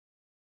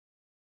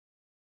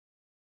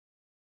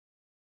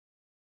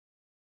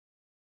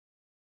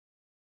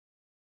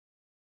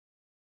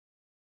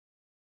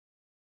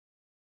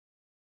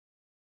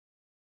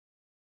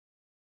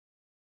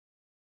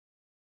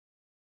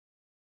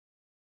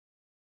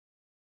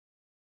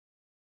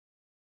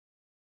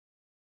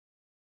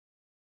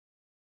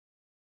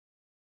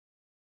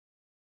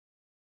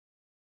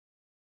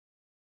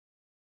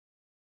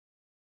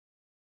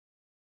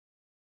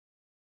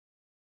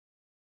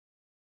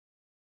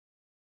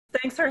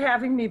Thanks for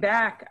having me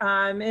back.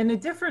 In a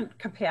different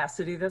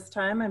capacity this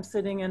time. I'm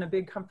sitting in a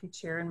big comfy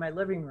chair in my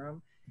living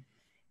room.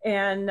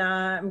 And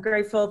I'm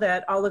grateful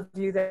that all of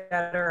you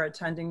that are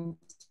attending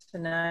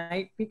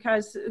tonight,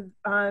 because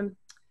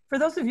for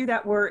those of you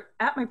that were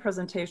at my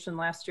presentation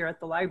last year at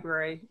the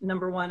library,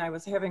 number one, I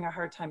was having a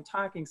hard time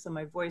talking, so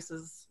my voice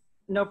is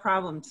no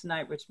problem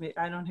tonight, which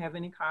I don't have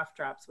any cough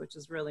drops, which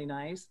is really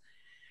nice.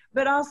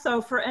 But also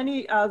for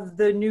any of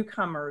the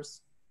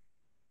newcomers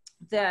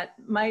that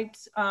might,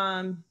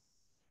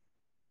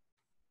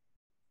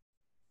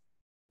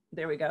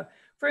 there we go.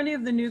 For any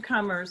of the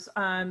newcomers,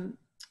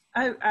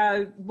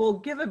 I will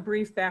give a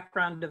brief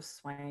background of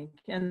SWANK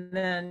and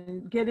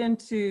then get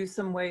into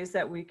some ways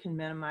that we can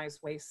minimize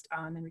waste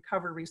and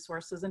recover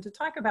resources, and to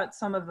talk about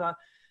some of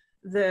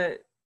the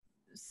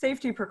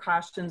safety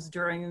precautions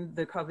during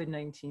the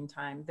COVID-19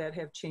 time that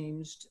have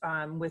changed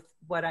with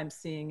what I'm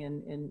seeing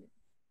in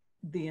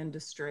the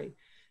industry,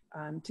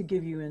 to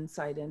give you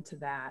insight into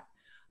that.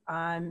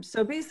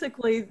 So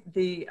basically,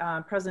 the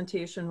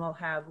presentation will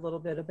have a little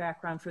bit of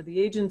background for the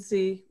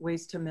agency,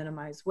 ways to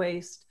minimize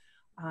waste,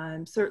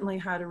 certainly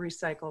how to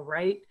recycle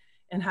right,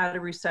 and how to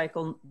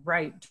recycle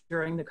right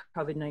during the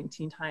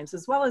COVID-19 times,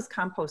 as well as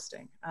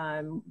composting.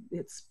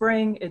 It's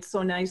spring, it's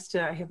so nice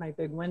I have my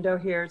big window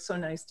here, it's so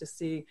nice to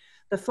see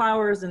the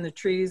flowers and the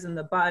trees and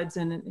the buds,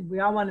 and we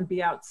all want to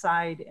be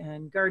outside,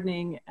 and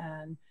gardening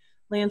and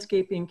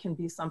landscaping can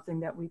be something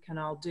that we can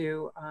all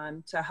do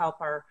to help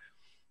our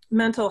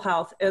mental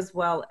health, as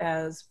well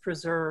as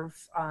preserve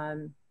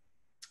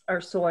our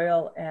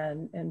soil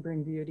and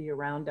bring beauty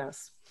around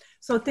us.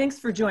 So thanks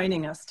for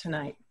joining us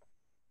tonight.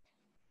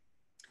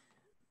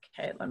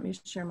 Okay, let me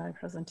share my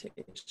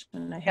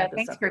presentation. I had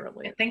this up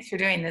earlier. Thanks for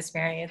doing this,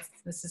 Mary.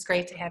 This is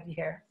great to have you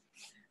here.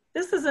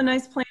 This is a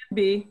nice plan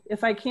B.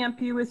 If I can't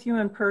be with you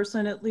in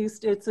person, at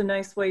least it's a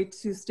nice way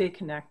to stay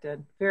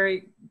connected.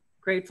 Very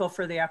grateful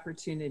for the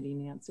opportunity,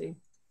 Nancy.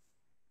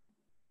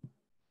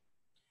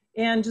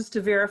 And just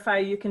to verify,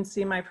 you can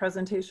see my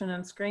presentation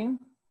on screen?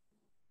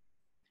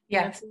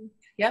 Yes.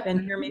 Yep.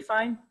 And hear me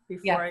fine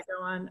before I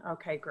go on?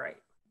 Okay, great.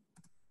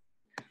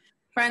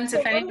 Friends,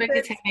 if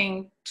anybody's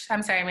having,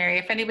 I'm sorry, Mary,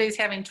 if anybody's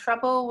having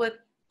trouble with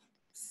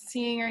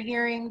seeing or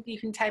hearing, you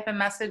can type a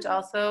message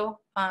also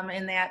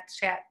in that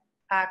chat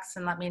box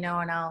and let me know,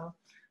 and I'll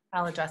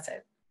address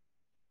it.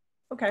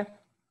 Okay.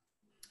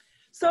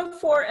 So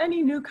for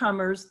any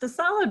newcomers, the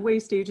Solid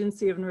Waste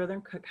Agency of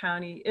Northern Cook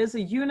County is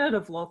a unit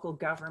of local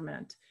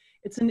government.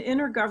 It's an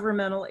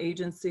intergovernmental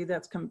agency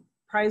that's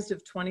comprised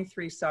of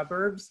 23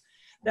 suburbs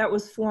that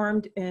was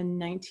formed in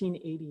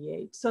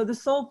 1988. So the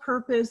sole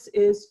purpose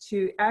is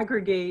to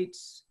aggregate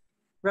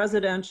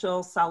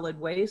residential solid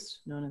waste,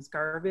 known as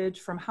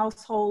garbage, from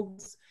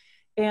households,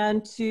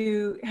 and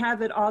to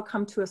have it all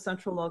come to a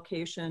central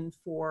location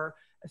for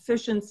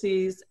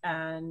efficiencies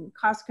and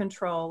cost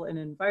control and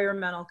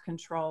environmental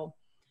control.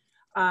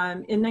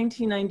 In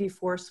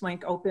 1994,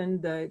 SWANK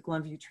opened the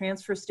Glenview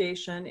Transfer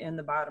Station in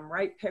the bottom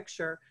right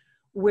picture,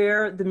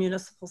 where the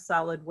municipal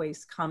solid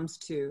waste comes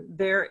to.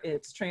 There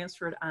it's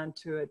transferred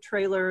onto a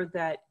trailer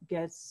that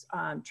gets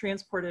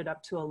transported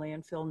up to a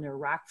landfill near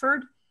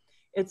Rockford.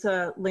 It's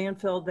a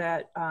landfill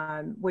that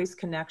Waste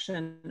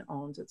Connection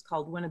owns. It's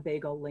called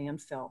Winnebago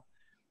Landfill.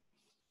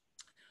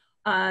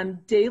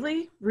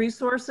 Daily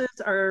resources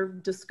are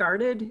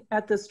discarded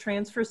at this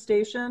transfer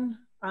station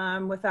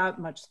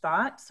without much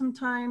thought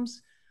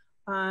sometimes.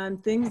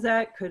 Things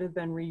that could have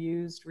been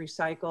reused,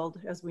 recycled,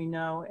 as we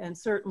know, and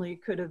certainly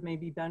could have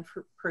maybe been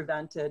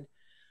prevented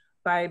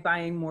by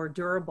buying more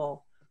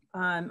durable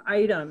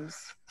items,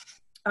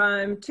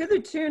 to the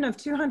tune of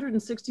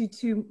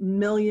 262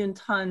 million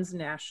tons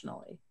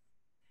nationally.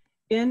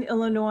 In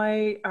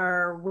Illinois,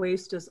 our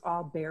waste is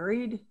all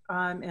buried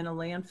in a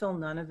landfill.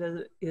 None of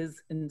it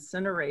is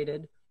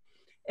incinerated.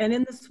 And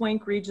in the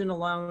SWANK region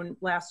alone,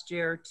 last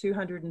year,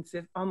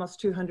 almost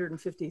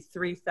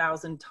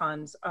 253,000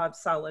 tons of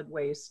solid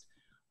waste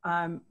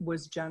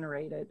was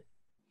generated.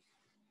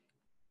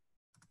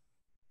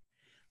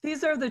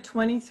 These are the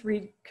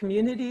 23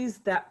 communities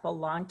that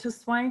belong to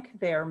SWANK.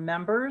 They are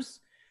members.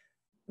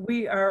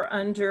 We are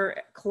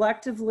under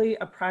collectively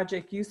a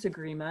project use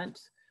agreement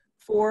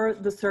for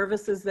the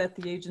services that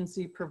the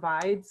agency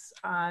provides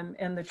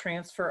and the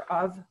transfer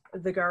of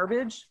the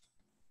garbage.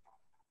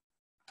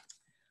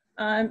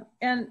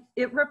 And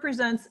it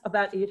represents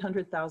about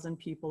 800,000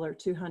 people, or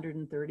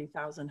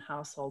 230,000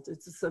 households.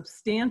 It's a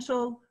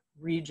substantial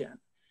region.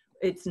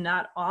 It's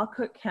not all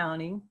Cook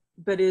County,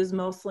 but is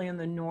mostly in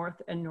the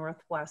north and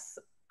northwest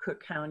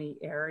Cook County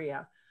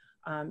area,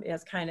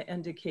 as kind of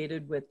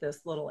indicated with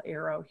this little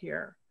arrow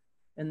here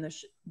in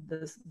this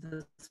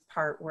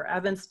part where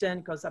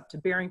Evanston goes up to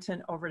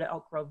Barrington, over to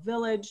Elk Grove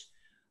Village.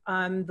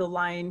 The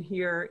line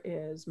here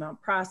is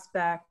Mount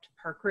Prospect,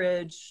 Park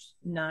Ridge,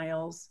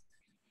 Niles.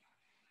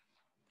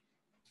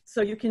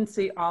 So you can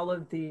see all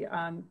of the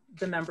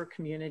member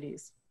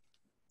communities.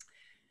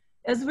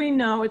 As we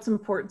know, it's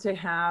important to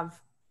have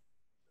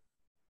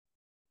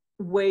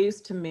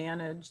ways to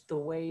manage the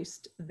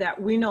waste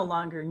that we no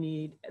longer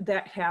need,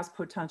 that has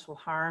potential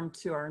harm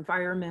to our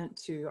environment,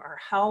 to our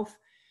health.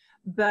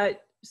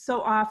 But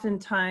so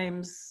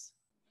oftentimes,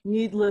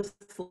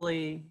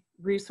 needlessly,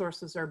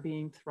 resources are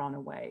being thrown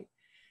away.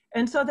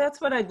 And so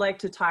that's what I'd like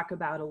to talk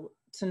about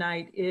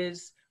tonight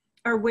is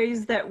are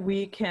ways that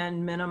we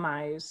can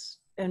minimize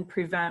and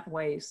prevent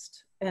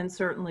waste and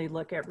certainly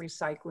look at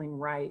recycling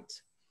right.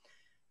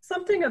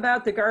 Something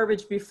about the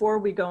garbage before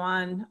we go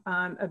on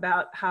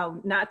about how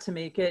not to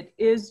make it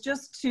is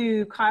just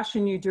to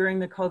caution you during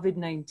the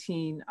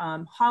COVID-19.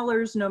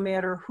 Haulers, no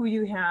matter who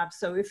you have,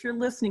 so if you're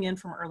listening in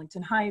from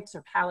Arlington Heights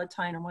or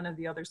Palatine or one of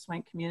the other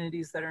Swank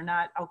communities that are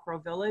not Elk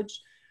Grove Village,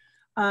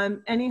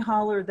 any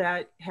hauler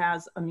that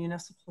has a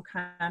municipal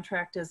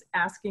contract is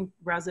asking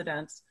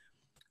residents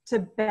to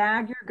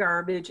bag your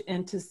garbage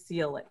and to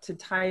seal it, to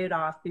tie it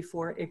off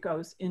before it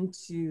goes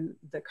into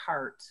the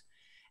cart.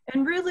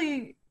 And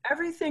really,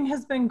 everything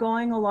has been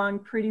going along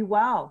pretty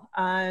well.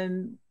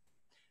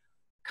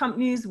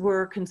 Companies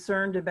were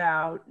concerned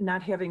about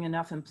not having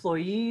enough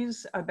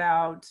employees,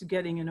 about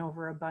getting an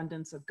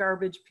overabundance of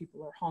garbage.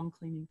 People are home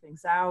cleaning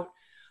things out.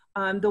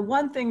 The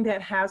one thing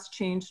that has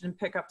changed in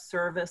pickup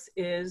service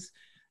is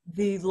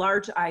the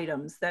large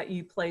items that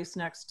you place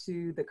next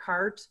to the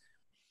cart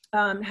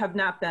have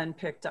not been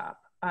picked up.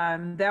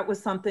 That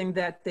was something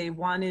that they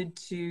wanted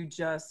to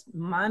just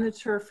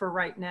monitor for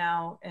right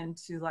now and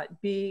to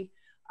let be.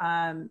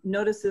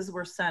 Notices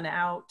were sent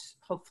out,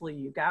 hopefully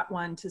you got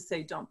one, to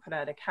say don't put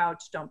out a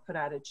couch, don't put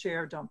out a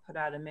chair, don't put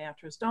out a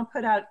mattress, don't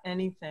put out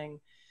anything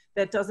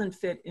that doesn't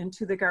fit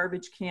into the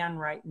garbage can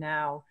right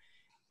now.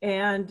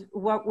 And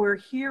what we're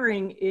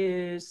hearing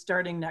is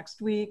starting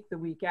next week, the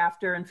week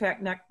after, in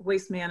fact,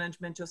 Waste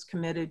Management just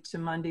committed to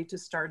Monday to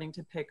starting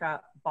to pick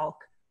up bulk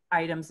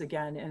items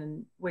again,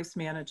 and Waste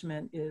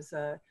Management is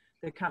the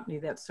company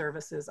that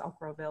services Elk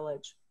Grove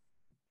Village.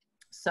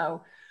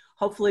 So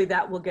hopefully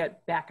that will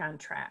get back on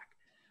track.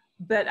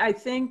 But I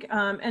think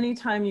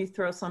anytime you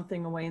throw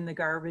something away in the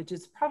garbage,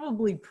 it's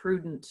probably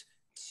prudent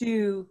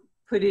to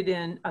put it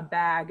in a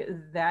bag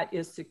that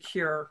is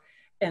secure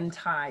and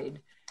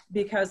tied,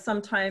 because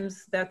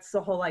sometimes that's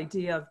the whole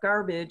idea of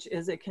garbage,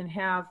 is it can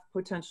have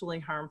potentially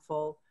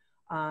harmful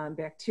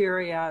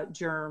bacteria,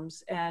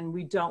 germs, and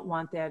we don't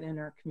want that in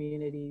our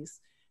communities.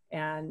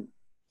 And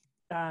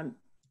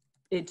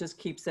it just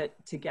keeps it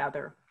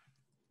together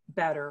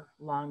better,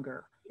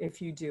 longer,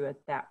 if you do it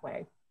that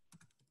way.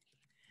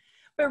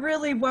 But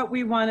really what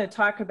we want to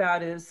talk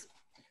about is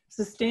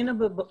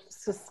sustainable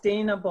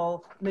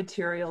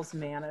materials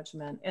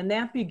management. And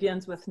that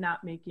begins with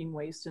not making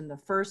waste in the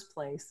first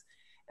place.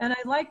 And I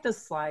like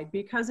this slide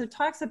because it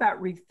talks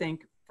about rethink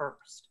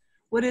first.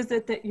 What is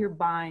it that you're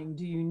buying?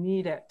 Do you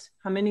need it?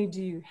 How many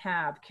do you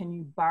have? Can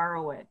you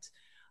borrow it?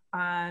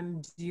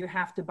 Do you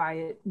have to buy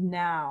it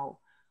now?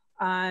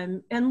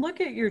 And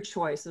look at your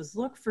choices.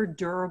 Look for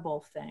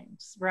durable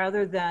things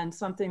rather than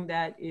something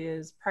that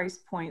is price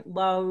point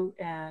low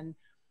and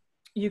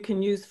you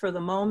can use for the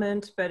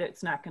moment, but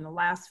it's not going to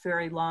last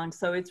very long.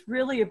 So it's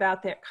really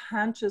about that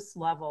conscious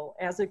level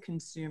as a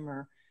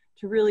consumer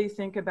to really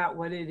think about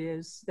what it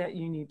is that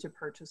you need to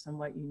purchase and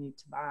what you need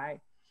to buy.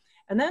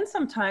 And then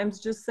sometimes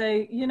just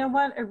say, you know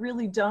what, I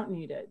really don't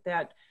need it.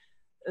 That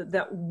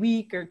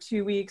week or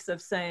 2 weeks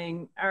of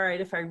saying, all right,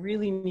 if I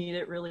really need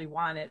it, really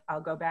want it, I'll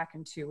go back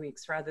in 2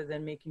 weeks rather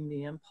than making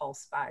the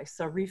impulse buy.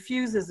 So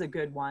refuse is a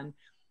good one.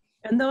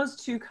 And those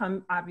two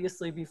come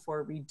obviously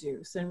before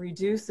reduce. And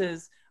reduce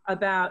is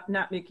about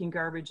not making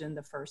garbage in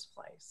the first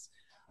place.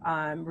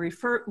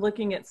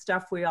 Looking at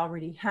stuff we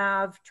already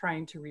have,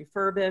 trying to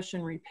refurbish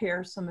and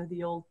repair some of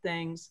the old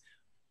things.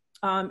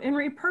 And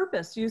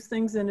repurpose, use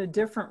things in a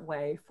different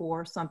way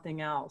for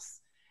something else.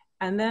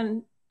 And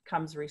then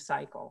comes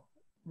recycle.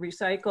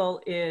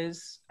 Recycle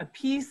is a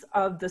piece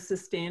of the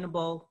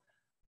sustainable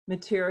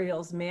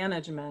materials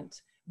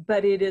management,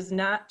 but it is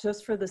not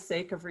just for the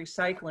sake of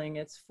recycling,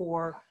 it's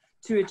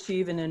to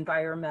achieve an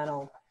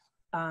environmental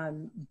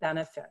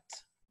benefit.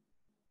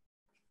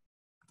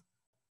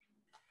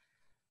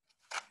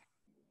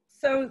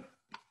 So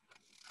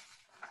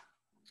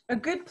a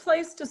good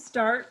place to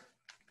start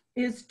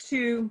is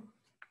to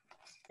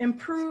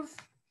improve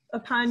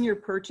upon your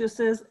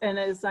purchases. And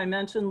as I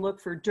mentioned,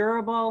 look for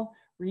durable,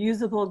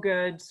 reusable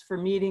goods for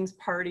meetings,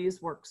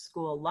 parties, work,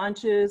 school,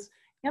 lunches,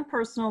 and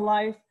personal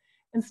life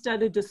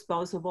instead of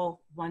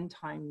disposable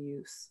one-time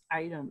use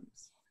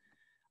items.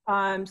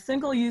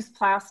 Single-use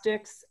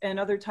plastics and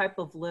other type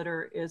of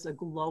litter is a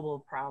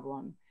global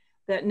problem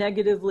that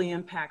negatively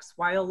impacts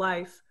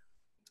wildlife,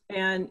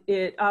 and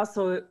it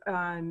also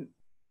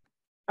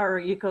our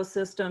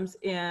ecosystems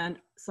and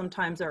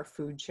sometimes our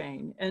food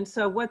chain. And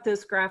so what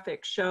this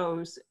graphic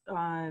shows,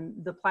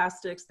 the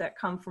plastics that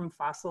come from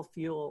fossil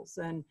fuels,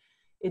 and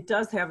it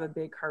does have a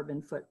big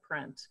carbon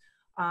footprint.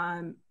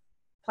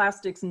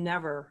 Plastics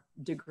never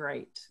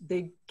degrade.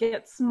 They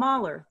get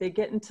smaller, they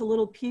get into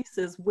little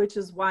pieces, which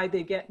is why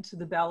they get into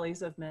the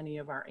bellies of many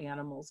of our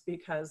animals,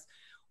 because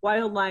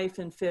wildlife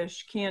and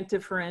fish can't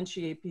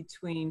differentiate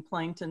between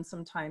plankton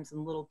sometimes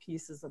and little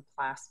pieces of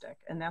plastic.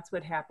 And that's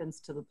what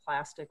happens to the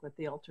plastic with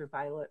the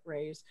ultraviolet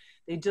rays.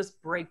 They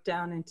just break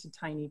down into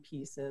tiny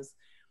pieces.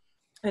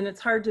 And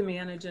it's hard to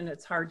manage, and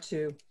it's hard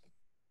to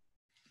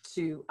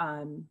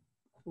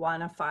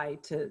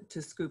quantify,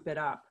 to scoop it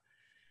up.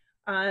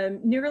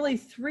 Nearly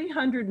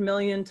 300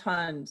 million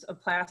tons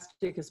of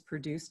plastic is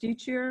produced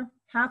each year,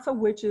 half of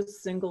which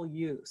is single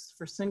use,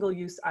 for single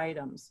use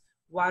items,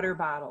 water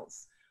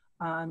bottles,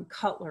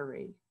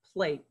 cutlery,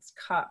 plates,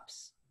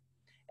 cups.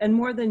 And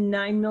more than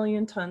 9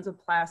 million tons of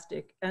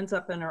plastic ends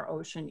up in our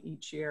ocean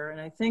each year.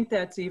 And I think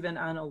that's even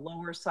on a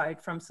lower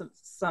side from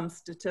some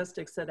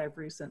statistics that I've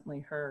recently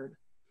heard.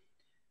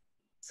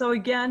 So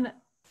again,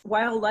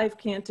 wildlife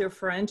can't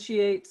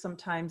differentiate.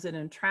 Sometimes it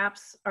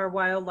entraps our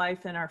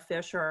wildlife and our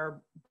fish or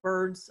our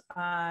birds.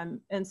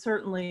 And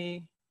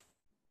certainly,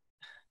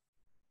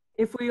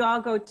 if we all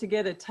go to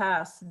get a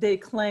test, they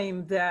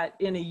claim that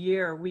in a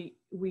year we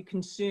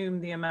consume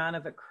the amount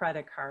of a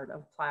credit card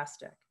of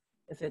plastic,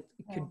 if it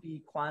could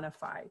be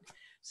quantified.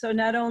 So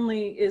not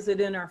only is it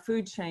in our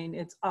food chain,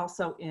 it's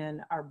also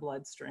in our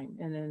bloodstream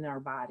and in our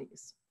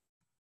bodies.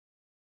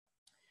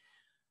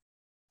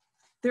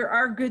 There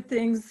are good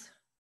things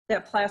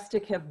that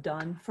plastic have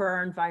done for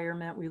our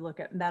environment. We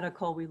look at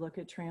medical, we look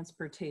at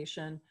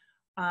transportation.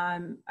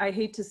 I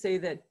hate to say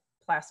that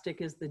plastic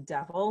is the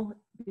devil,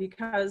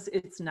 because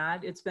it's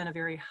not. It's been a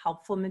very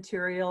helpful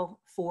material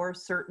for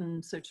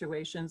certain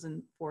situations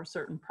and for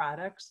certain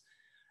products.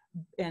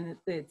 And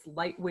it's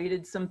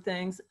lightweighted some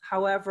things.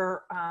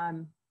 However,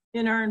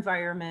 in our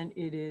environment,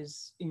 it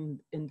is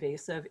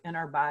invasive. In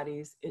our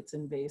bodies, it's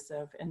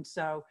invasive. And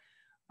so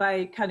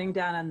by cutting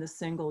down on the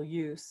single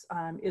use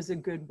is a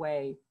good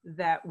way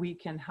that we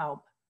can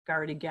help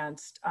guard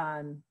against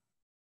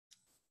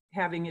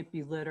having it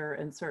be litter,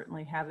 and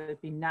certainly have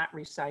it be not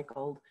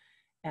recycled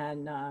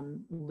and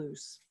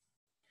loose.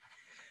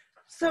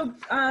 So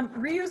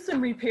reuse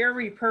and repair,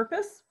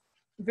 repurpose,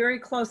 very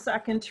close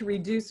second to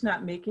reduce,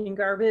 not making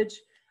garbage.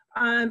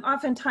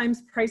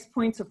 Oftentimes price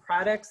points of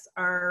products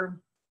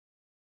are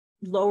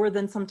lower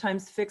than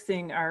sometimes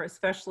fixing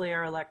especially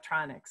our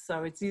electronics.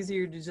 So it's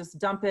easier to just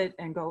dump it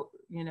and go,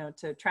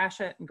 to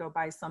trash it and go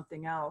buy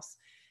something else.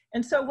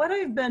 And so what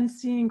I've been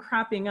seeing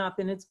cropping up,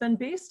 and it's been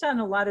based on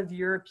a lot of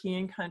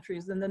European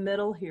countries in the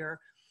middle here,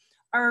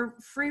 are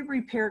free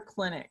repair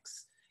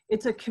clinics.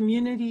 It's a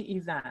community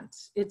event.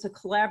 It's a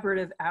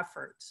collaborative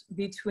effort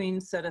between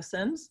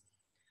citizens,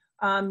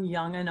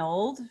 young and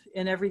old,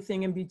 and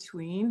everything in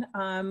between.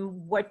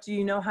 What do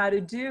you know how to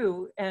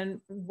do,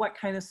 and what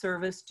kind of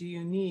service do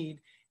you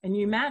need? And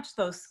you match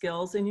those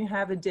skills, and you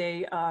have a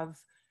day of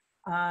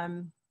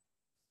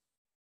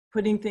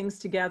putting things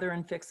together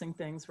and fixing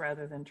things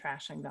rather than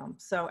trashing them.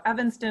 So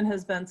Evanston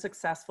has been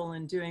successful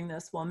in doing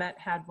this. Wilmette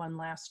had one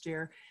last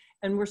year,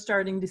 and we're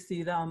starting to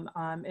see them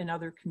in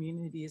other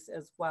communities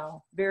as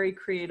well. Very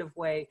creative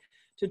way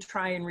to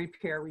try and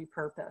repair,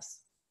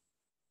 repurpose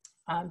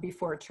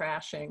before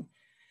trashing.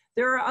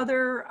 There are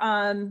other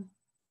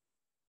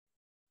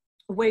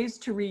ways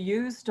to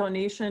reuse.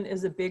 Donation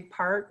is a big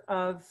part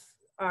of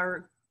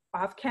our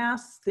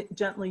offcasts.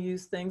 Gently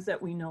used things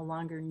that we no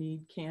longer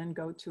need can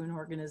go to an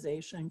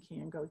organization,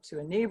 can go to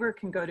a neighbor,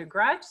 can go to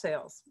garage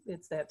sales.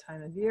 It's that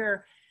time of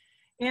year.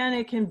 And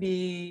it can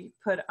be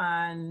put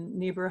on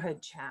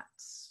neighborhood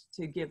chats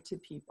to give to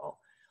people.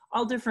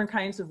 All different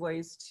kinds of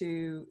ways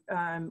to,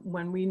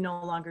 when we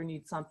no longer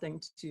need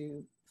something,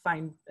 to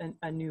find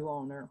a new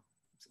owner.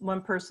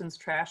 One person's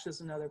trash is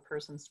another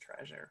person's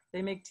treasure.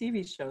 They make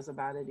TV shows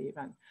about it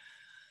even.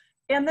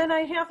 And then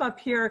I have up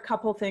here a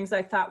couple things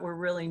I thought were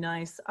really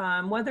nice.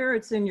 Whether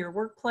it's in your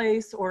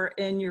workplace or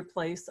in your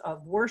place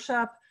of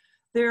worship,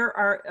 there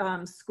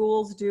are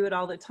schools do it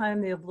all the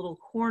time. They have little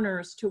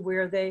corners to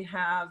where they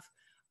have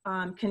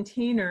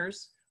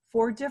containers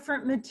for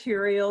different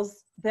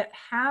materials that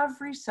have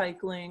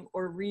recycling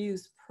or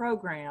reuse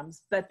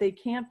programs, but they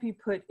can't be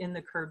put in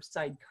the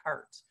curbside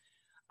cart.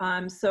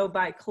 So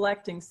by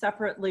collecting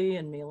separately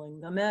and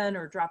mailing them in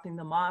or dropping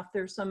them off,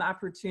 there's some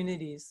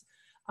opportunities.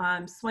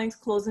 Swank's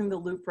Closing the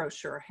Loop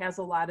brochure has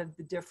a lot of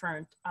the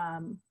different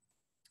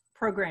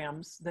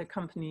programs, the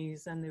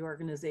companies and the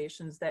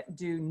organizations that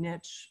do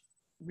niche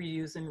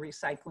reuse and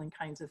recycling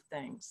kinds of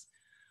things.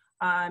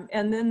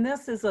 And then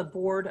this is a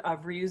board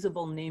of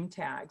reusable name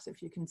tags.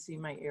 If you can see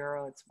my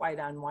arrow, it's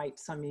white on white,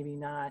 some maybe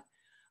not.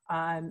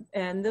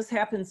 And this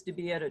happens to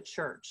be at a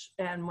church.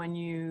 And when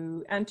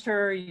you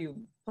enter, you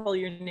pull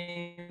your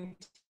name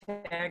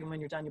tag, and when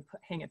you're done, you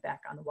hang it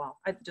back on the wall.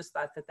 I just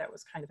thought that that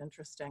was kind of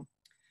interesting.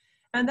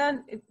 And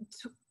then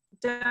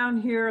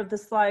down here, the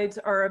slides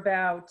are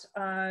about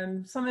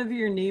some of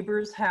your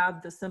neighbors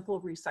have the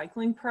Simple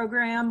Recycling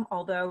program,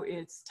 although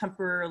it's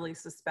temporarily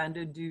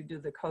suspended due to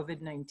the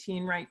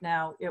COVID-19 right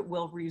now. It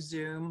will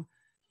resume.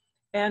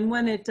 And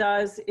when it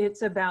does,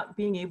 it's about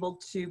being able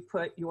to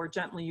put your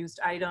gently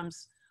used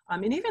items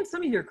and even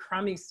some of your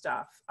crummy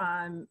stuff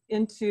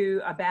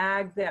into a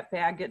bag. That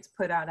bag gets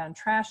put out on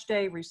trash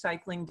day,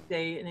 recycling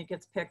day, and it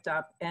gets picked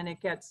up and it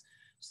gets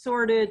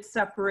sorted,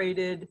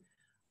 separated,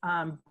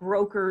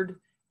 brokered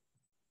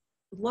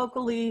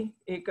locally,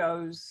 it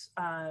goes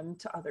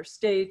to other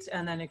states,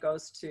 and then it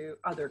goes to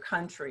other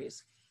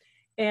countries.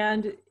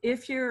 And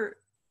if you're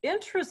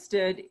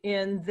interested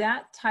in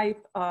that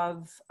type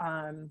of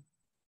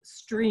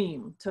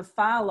stream to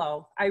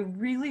follow, I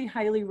really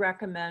highly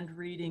recommend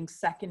reading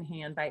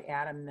Secondhand by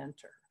Adam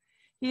Minter.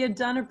 He had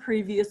done a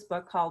previous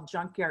book called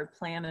Junkyard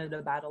Planet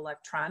about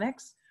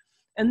electronics,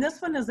 and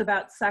this one is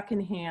about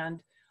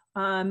secondhand,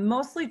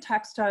 mostly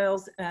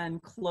textiles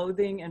and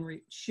clothing and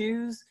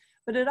shoes,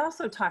 but it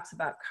also talks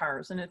about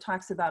cars, and it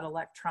talks about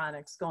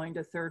electronics going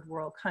to third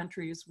world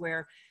countries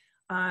where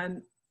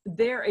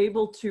they're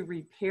able to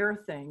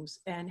repair things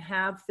and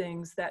have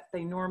things that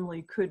they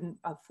normally couldn't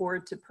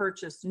afford to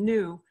purchase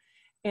new.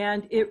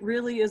 And it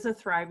really is a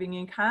thriving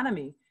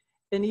economy.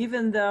 And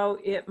even though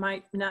it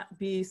might not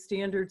be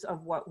standards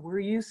of what we're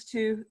used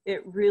to,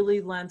 it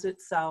really lends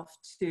itself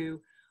to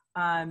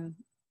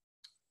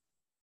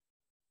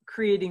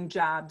creating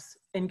jobs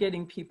and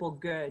getting people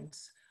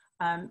goods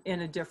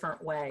in a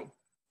different way.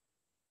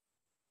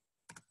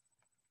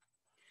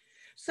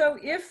 So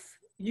if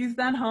you've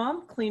been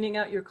home cleaning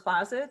out your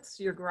closets,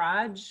 your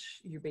garage,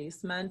 your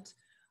basement,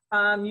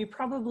 you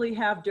probably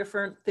have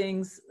different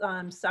things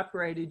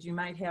separated. You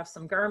might have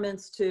some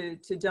garments to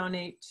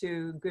donate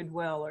to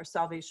Goodwill or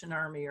Salvation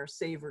Army or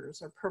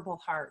Savers or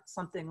Purple Heart,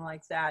 something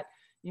like that.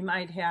 You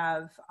might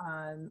have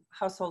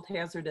household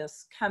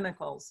hazardous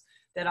chemicals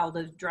that I'll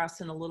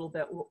address in a little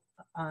bit.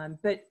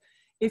 But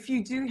if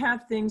you do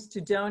have things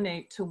to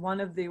donate to one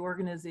of the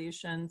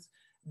organizations,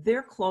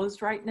 they're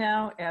closed right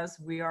now as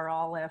we are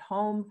all at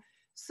home.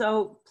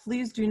 So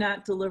please do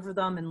not deliver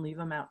them and leave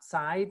them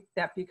outside.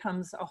 That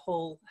becomes a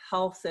whole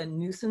health and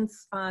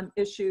nuisance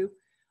issue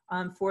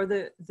for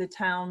the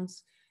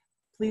towns.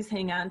 Please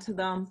hang on to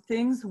them.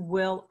 Things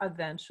will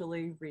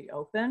eventually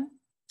reopen.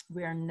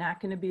 We are not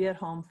going to be at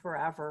home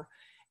forever.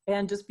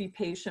 And just be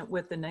patient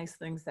with the nice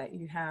things that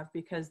you have,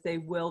 because they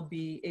will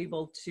be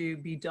able to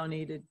be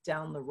donated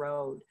down the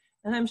road.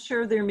 And I'm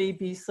sure there may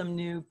be some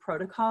new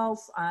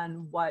protocols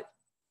on what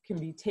can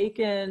be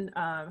taken,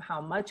 how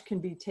much can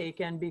be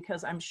taken,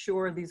 because I'm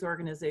sure these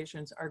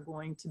organizations are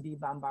going to be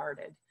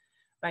bombarded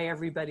by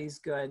everybody's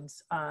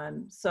goods.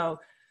 So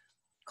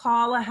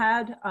call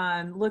ahead,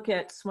 look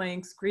at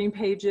Swank's Green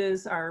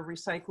Pages. Our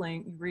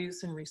recycling,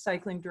 reuse and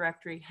recycling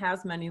directory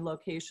has many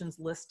locations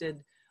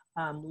listed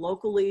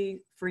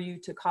locally for you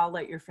to call.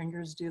 Let your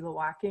fingers do the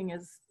walking,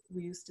 as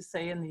we used to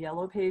say in the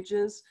Yellow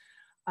Pages.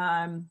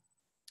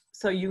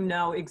 So you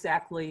know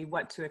exactly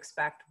what to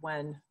expect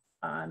when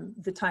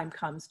the time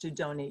comes to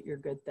donate your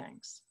good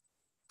things.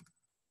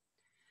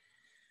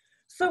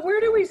 So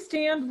where do we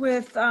stand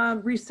with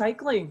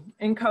recycling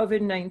in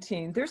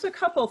COVID-19? There's a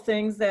couple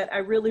things that I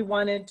really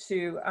wanted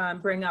to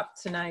bring up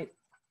tonight.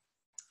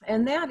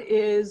 And that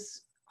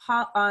is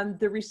how,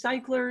 the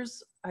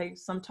recyclers, I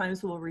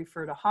sometimes will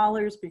refer to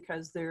haulers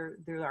because there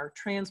are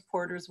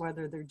transporters,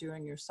 whether they're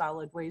doing your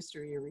solid waste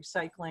or your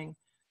recycling.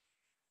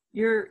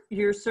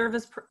 Your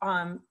service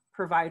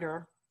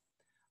provider,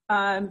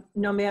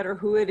 no matter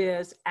who it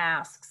is,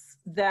 asks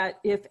that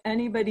if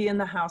anybody in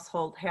the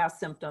household has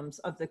symptoms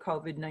of the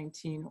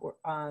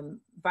COVID-19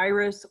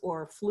 virus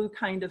or flu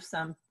kind of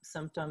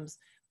symptoms,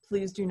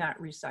 please do not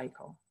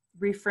recycle.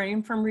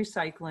 Refrain from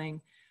recycling.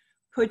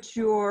 Put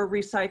your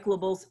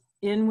recyclables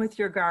in with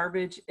your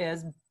garbage,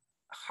 as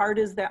hard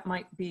as that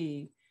might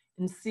be,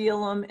 and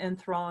seal them and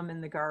throw them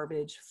in the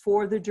garbage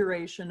for the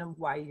duration of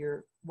why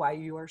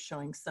you are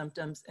showing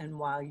symptoms and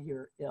while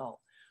you're ill.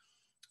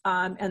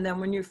 And then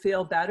when you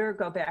feel better,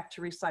 go back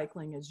to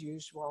recycling as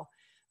usual.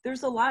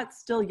 There's a lot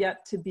still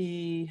yet to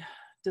be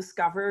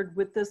discovered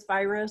with this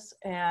virus,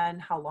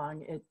 and how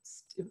long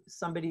it's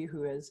somebody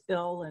who is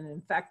ill and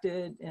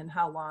infected, and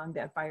how long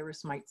that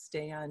virus might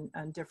stay on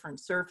different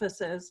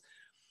surfaces.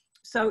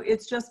 So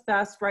it's just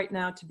best right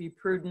now to be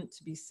prudent,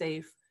 to be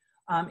safe,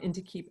 and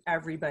to keep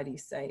everybody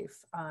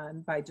safe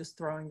by just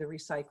throwing the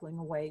recycling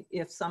away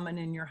if someone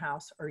in your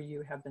house or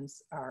you have been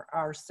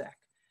are sick.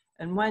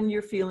 And when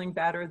you're feeling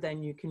better,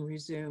 then you can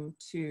resume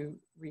to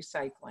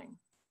recycling.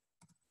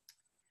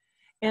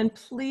 And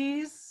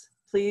please,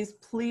 please,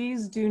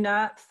 please do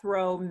not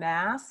throw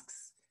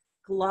masks,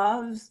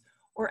 gloves,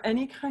 or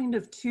any kind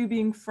of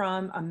tubing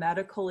from a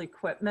medical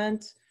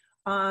equipment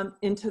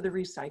into the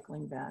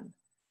recycling bin.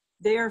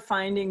 They are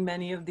finding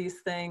many of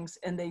these things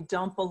and they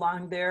don't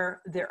belong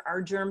there. There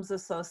are germs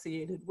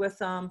associated with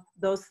them.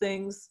 Those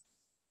things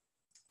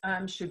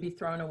should be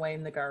thrown away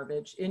in the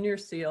garbage, in your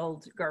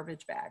sealed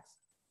garbage bags.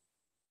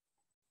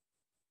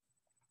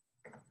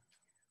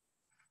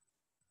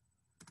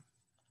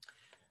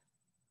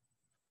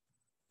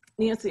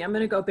 Nancy, I'm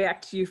going to go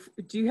back to you.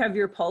 Do you have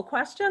your poll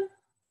question?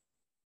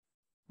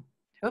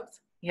 Oops.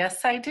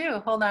 Yes, I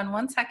do. Hold on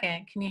one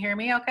second. Can you hear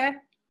me okay?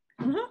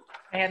 Mm-hmm.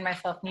 I had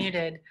myself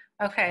muted.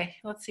 Okay,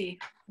 let's see.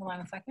 Hold on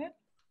a second.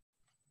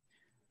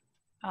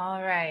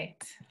 All right.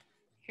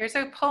 Here's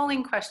a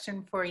polling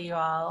question for you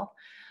all.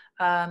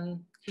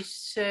 you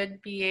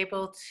should be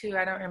able to,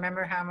 I don't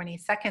remember how many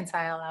seconds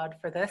I allowed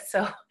for this,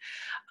 so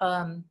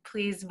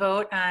please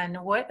vote on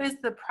what is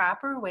the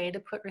proper way to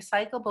put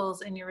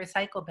recyclables in your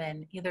recycle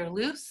bin, either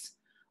loose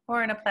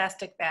or in a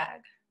plastic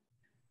bag.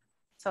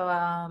 So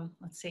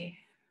let's see,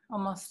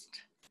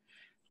 almost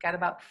got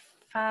about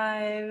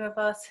 5 of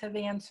us have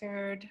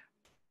answered.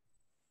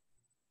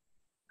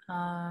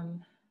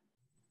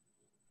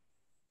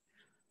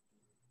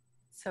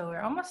 So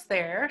we're almost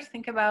there.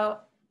 Think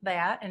about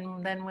that,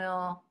 and then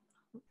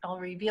I'll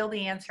reveal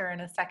the answer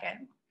in a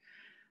second.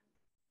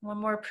 One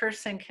more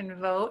person can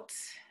vote.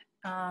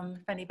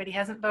 If anybody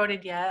hasn't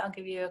voted yet, I'll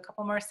give you a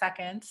couple more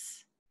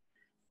seconds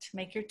to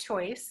make your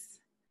choice.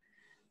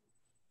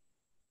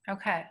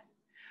 Okay.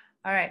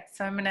 All right,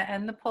 so I'm gonna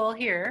end the poll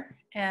here.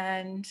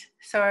 And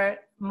so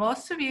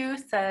most of you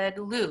said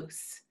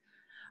loose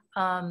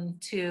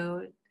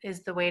is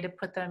the way to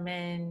put them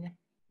in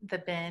the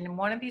bin. And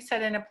one of you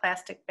said in a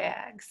plastic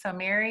bag. So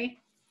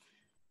Mary,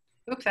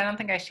 oops, I don't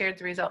think I shared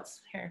the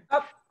results here.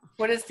 Oh.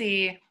 What is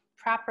the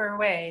proper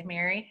way,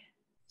 Mary?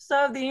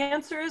 So the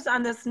answer is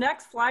on this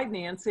next slide,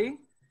 Nancy.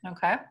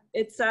 Okay.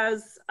 It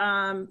says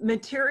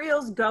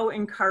materials go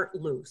in cart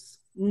loose.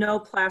 No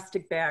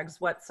plastic bags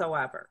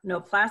whatsoever.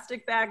 No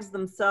plastic bags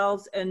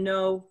themselves, and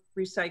no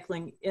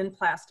recycling in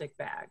plastic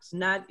bags,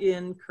 not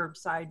in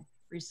curbside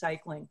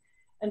recycling.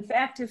 In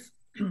fact, if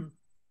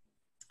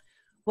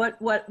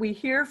what we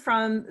hear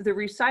from the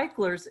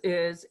recyclers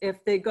is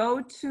if they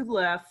go to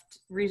lift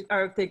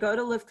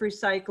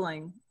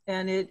recycling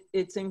and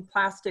it's in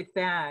plastic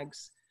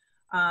bags,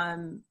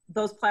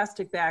 those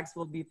plastic bags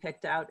will be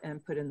picked out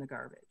and put in the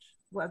garbage,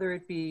 whether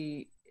it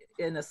be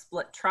in a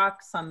split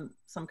truck. Some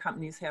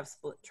companies have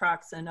split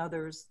trucks, and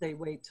others they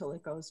wait till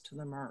it goes to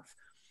the MRF.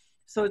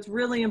 So it's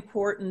really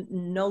important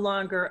no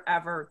longer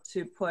ever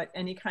to put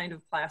any kind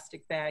of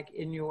plastic bag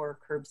in your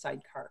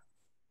curbside cart.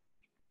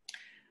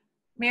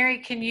 Mary,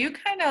 can you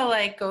kind of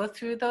like go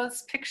through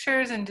those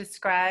pictures and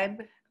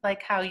describe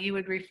like how you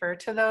would refer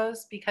to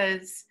those?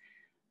 Because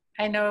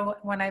I know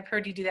when I've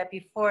heard you do that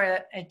before,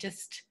 it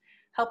just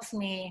helps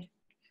me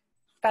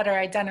better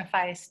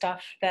identify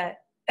stuff that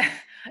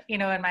you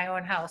know, in my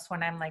own house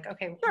when I'm like,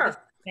 okay. Sure.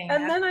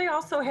 And then I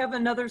also have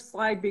another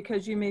slide,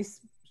 because you may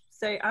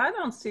say, I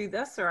don't see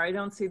this or I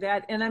don't see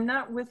that. And I'm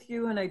not with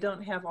you and I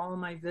don't have all of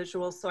my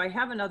visuals. So I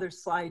have another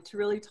slide to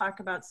really talk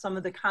about some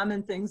of the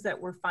common things that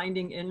we're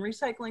finding in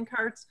recycling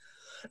carts,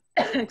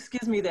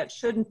 excuse me, that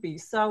shouldn't be.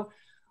 So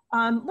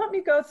let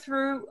me go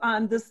through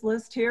this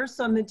list here.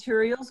 So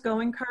materials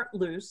go in cart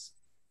loose,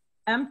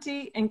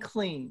 empty and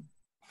clean.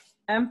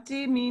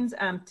 Empty means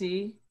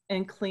empty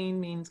and clean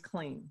means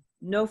clean.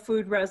 No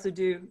food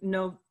residue,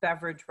 no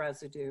beverage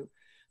residue.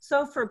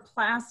 So for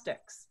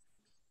plastics,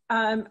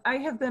 I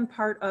have been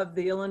part of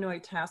the Illinois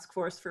Task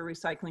Force for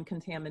Recycling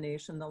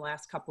Contamination the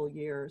last couple of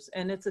years,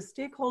 and it's a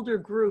stakeholder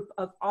group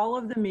of all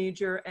of the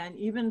major and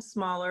even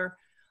smaller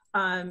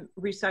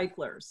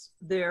recyclers.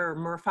 They're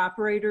MRF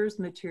operators,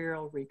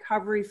 material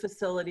recovery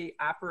facility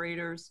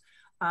operators,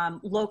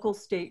 local,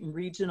 state, and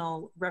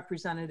regional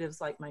representatives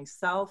like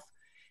myself.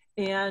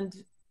 And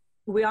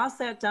we all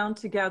sat down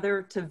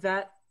together to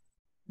vet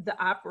the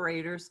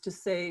operators to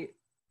say,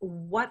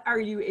 what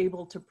are you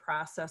able to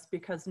process?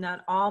 Because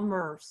not all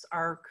MRFs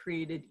are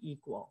created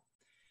equal.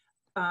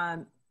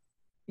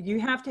 You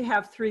have to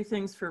have 3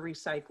 things for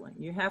recycling.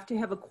 You have to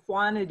have a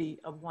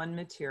quantity of one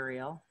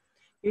material.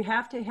 You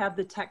have to have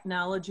the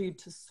technology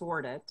to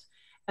sort it.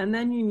 And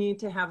then you need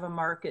to have a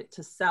market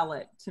to sell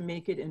it, to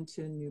make it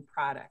into new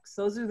products.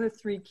 Those are the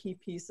 3 key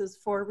pieces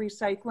for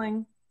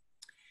recycling.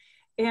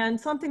 And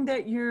something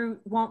that you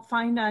won't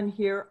find on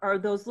here are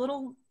those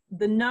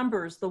the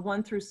numbers, the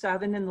 1 through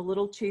 7 and the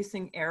little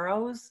chasing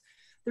arrows.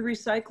 The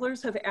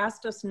recyclers have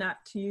asked us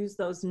not to use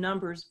those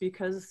numbers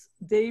because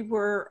they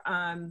were,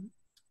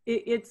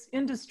 it's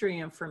industry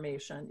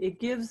information. It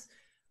gives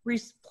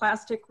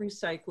plastic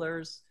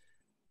recyclers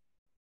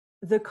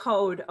the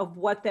code of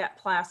what that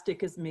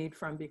plastic is made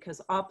from, because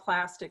all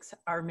plastics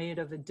are made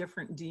of a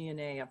different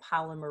DNA, a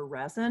polymer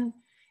resin,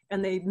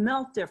 and they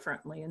melt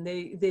differently and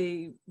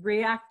they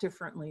react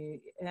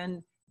differently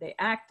and they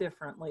act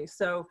differently.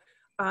 So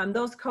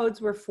those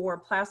codes were for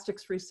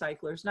plastics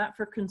recyclers, not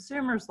for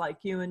consumers like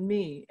you and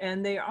me.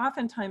 And they are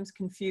oftentimes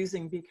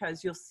confusing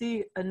because you'll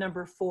see a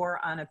number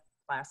 4 on a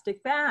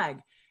plastic bag.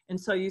 And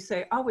so you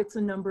say, oh, it's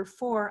a number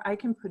 4, I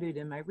can put it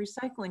in my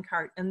recycling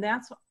cart. And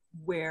that's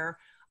where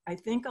I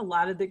think a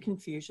lot of the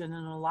confusion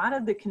and a lot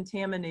of the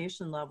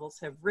contamination levels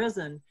have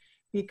risen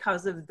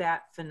because of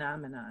that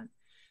phenomenon.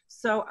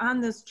 So on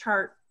this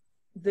chart,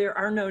 there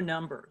are no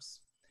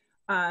numbers.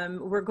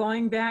 We're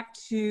going back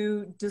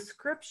to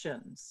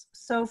descriptions.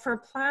 So for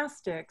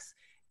plastics,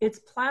 it's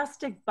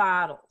plastic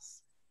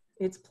bottles.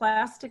 It's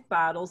plastic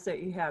bottles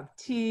that you have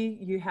tea,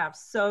 you have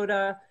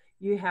soda,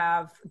 you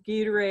have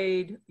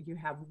Gatorade, you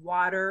have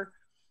water,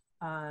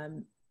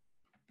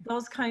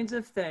 those kinds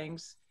of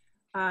things.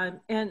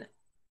 And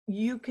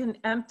you can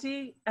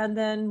empty, and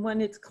then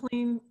when it's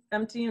clean,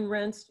 empty and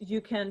rinsed, you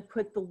can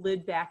put the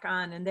lid back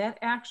on, and that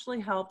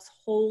actually helps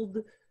hold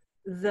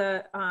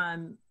the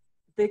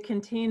the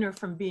container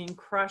from being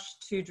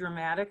crushed too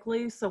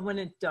dramatically. So when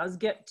it does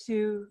get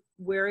to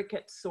where it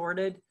gets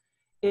sorted,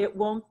 it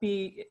won't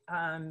be,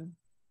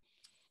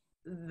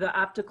 the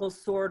optical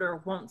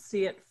sorter won't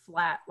see it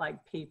flat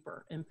like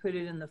paper and put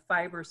it in the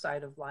fiber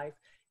side of life.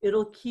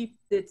 It'll keep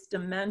its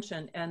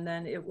dimension, and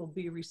then it will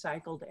be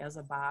recycled as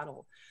a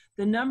bottle.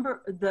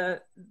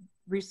 The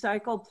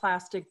recycled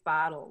plastic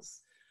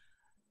bottles,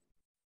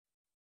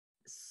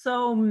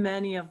 so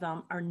many of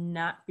them are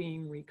not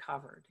being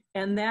recovered.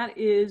 And that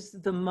is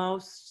the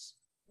most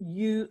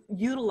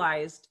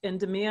utilized and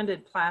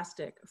demanded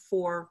plastic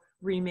for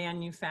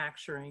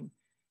remanufacturing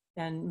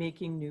and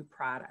making new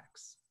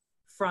products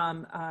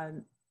from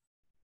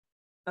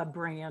a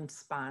brand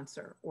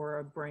sponsor or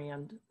a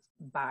brand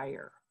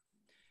buyer.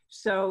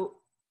 So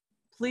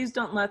please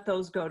don't let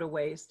those go to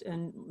waste,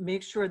 and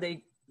make sure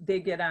they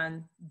get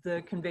on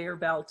the conveyor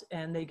belt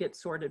and they get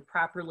sorted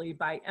properly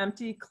by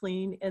empty,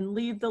 clean, and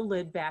leave the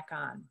lid back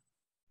on.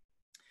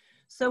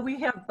 So we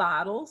have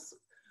bottles,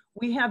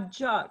 we have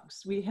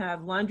jugs, we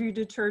have laundry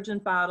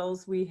detergent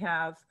bottles, we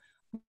have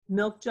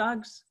milk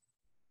jugs.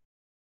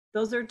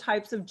 Those are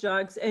types of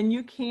jugs, and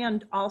you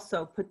can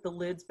also put the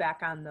lids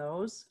back on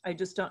those. I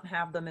just don't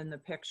have them in the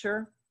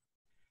picture.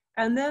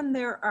 And then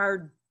there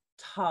are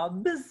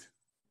tubs,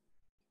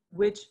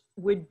 which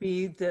would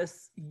be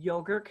this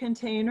yogurt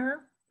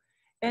container.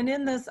 And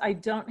in this, I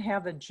don't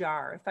have a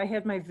jar. If I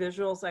had my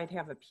visuals, I'd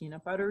have a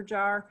peanut butter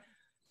jar.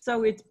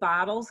 So it's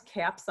bottles,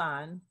 caps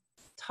on,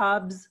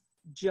 tubs,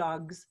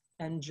 jugs,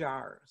 and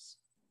jars.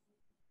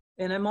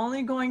 And I'm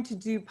only going to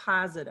do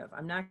positive.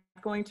 I'm not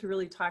going to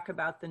really talk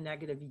about the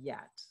negative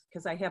yet,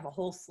 because I have a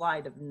whole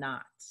slide of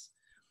nots.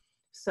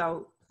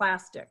 So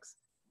plastics,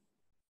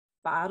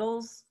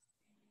 bottles,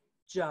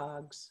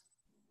 jugs,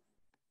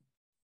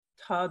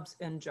 tubs,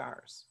 and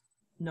jars,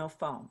 no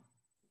foam.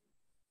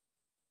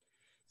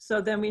 So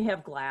then we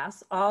have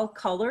glass, all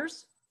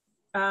colors,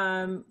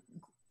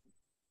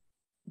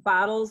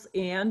 bottles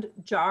and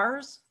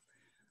jars.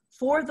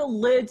 For the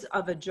lids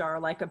of a jar,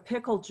 like a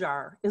pickle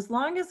jar, as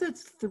long as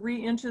it's 3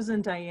 inches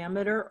in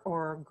diameter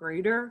or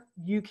greater,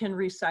 you can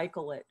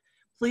recycle it.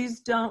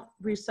 Please don't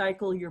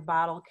recycle your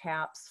bottle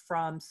caps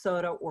from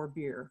soda or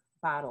beer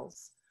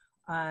bottles.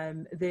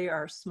 They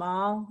are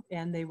small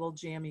and they will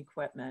jam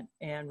equipment,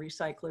 and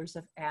recyclers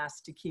have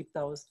asked to keep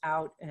those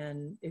out.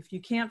 And if you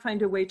can't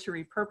find a way to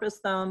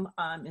repurpose them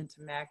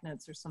into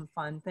magnets or some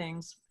fun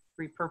things,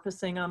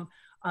 repurposing them,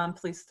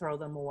 please throw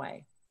them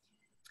away.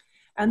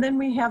 And then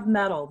we have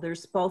metal.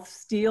 There's both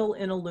steel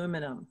and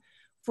aluminum.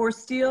 For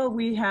steel,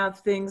 we have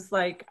things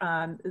like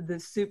the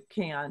soup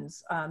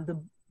cans,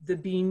 the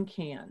bean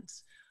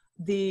cans,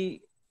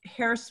 the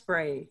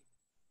hairspray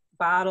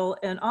bottle,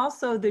 and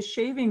also the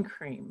shaving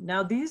cream.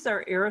 Now, these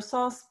are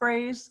aerosol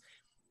sprays.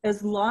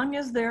 As long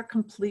as they're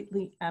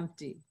completely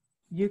empty,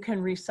 you can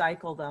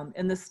recycle them.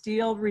 And the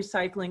Steel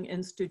Recycling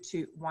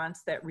Institute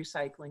wants that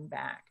recycling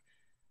back.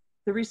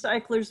 The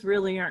recyclers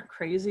really aren't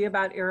crazy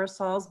about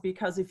aerosols,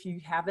 because if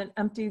you haven't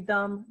emptied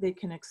them, they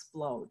can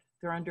explode.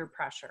 They're under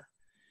pressure.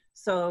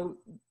 So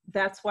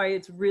that's why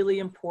it's really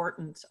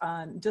important.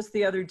 Just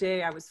the other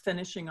day, I was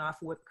finishing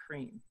off whipped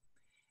cream.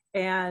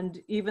 And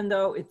even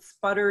though it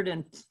sputtered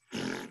and,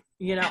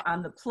 you know,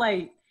 on the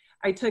plate,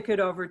 I took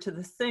it over to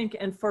the sink,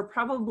 and for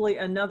probably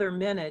another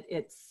minute,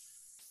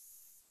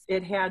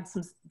 it had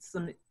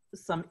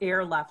some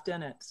air left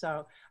in it.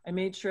 So I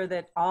made sure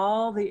that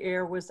all the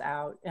air was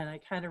out, and I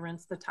kind of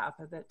rinsed the top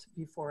of it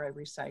before I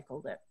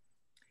recycled it.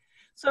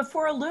 So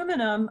for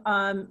aluminum,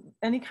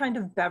 any kind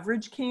of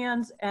beverage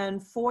cans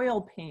and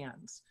foil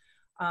pans,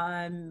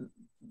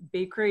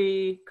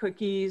 bakery,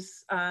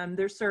 cookies,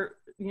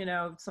 you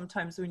know,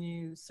 sometimes when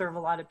you serve a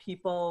lot of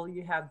people,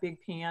 you have big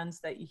pans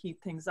that you heat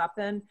things up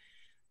in.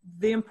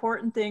 The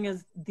important thing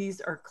is these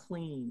are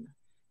clean.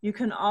 You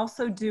can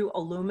also do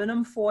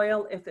aluminum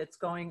foil if it's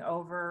going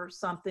over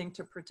something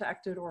to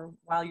protect it, or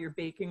while you're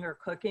baking or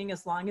cooking.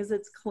 As long as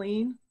it's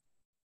clean,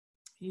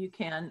 you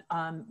can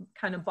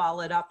kind of ball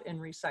it up and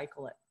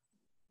recycle it.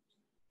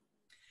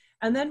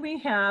 And then we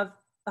have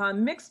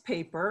mixed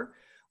paper,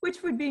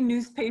 which would be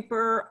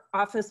newspaper,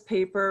 office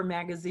paper,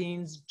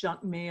 magazines,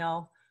 junk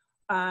mail,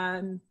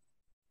 and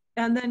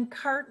then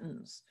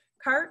cartons.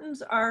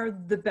 Cartons are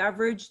the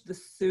beverage, the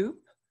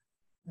soup,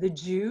 the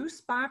juice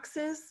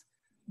boxes.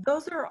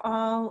 Those are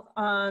all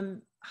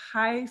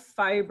high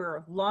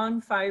fiber,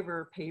 long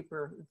fiber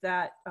paper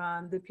that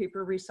the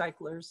paper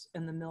recyclers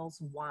and the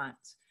mills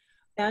want.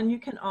 And you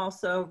can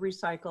also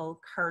recycle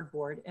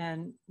cardboard.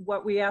 And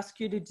what we ask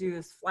you to do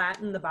is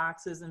flatten the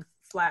boxes and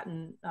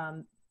flatten,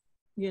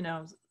 you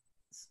know,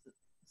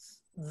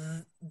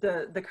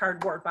 the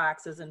cardboard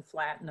boxes, and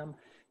flatten them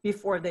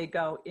before they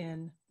go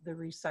in the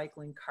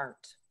recycling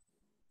cart.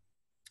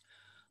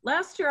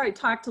 Last year, I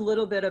talked a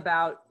little bit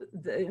about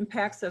the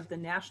impacts of the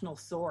national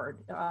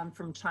sword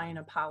from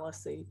China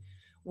policy,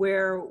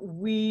 where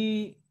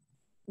we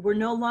were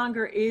no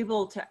longer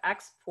able to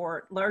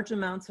export large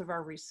amounts of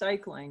our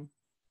recycling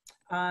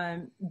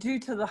due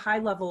to the high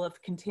level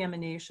of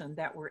contamination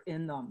that were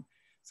in them.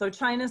 So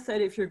China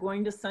said, if you're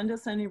going to send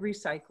us any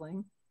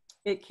recycling,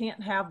 it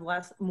can't have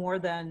more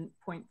than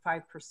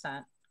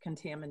 0.5%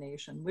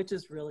 contamination, which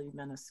is really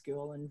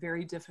minuscule and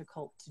very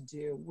difficult to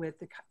do with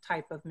the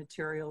type of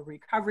material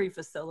recovery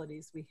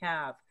facilities we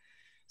have.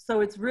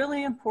 So it's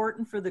really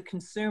important for the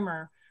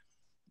consumer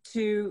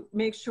to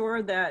make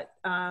sure that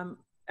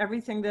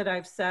everything that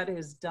I've said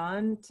is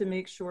done to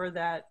make sure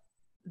that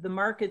the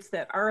markets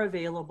that are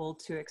available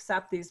to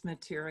accept these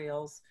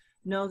materials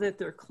know that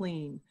they're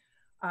clean.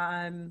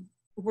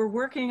 We're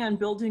working on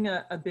building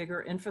a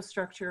bigger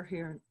infrastructure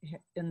here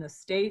in the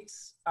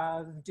States,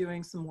 of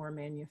doing some more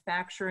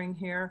manufacturing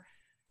here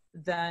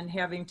than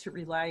having to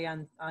rely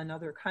on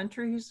other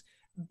countries,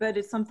 but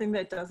it's something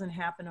that doesn't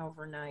happen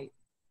overnight.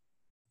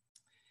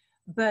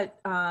 But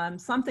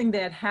something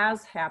that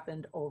has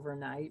happened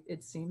overnight,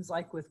 it seems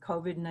like with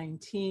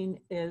COVID-19,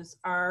 is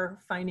our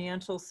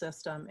financial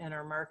system and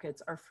our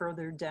markets are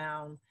further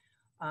down,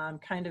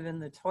 kind of in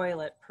the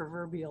toilet,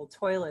 proverbial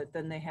toilet,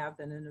 than they have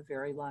been in a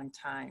very long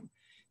time.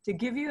 To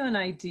give you an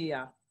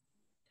idea,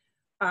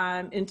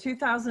 in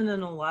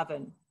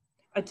 2011,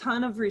 a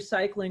ton of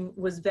recycling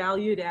was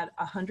valued at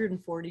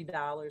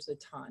 $140 a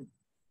ton.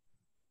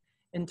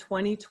 In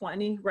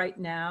 2020, right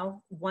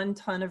now, 1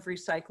 ton of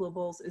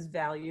recyclables is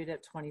valued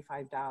at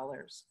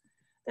 $25.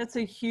 That's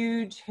a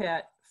huge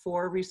hit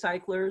for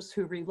recyclers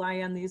who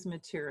rely on these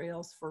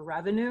materials for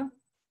revenue,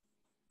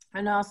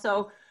 and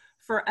also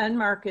for end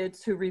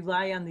markets who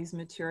rely on these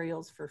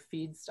materials for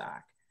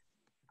feedstock.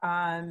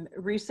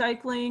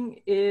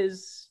 Recycling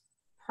is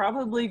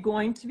probably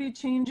going to be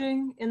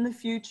changing in the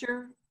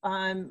future.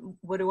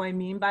 What do I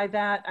mean by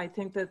that? I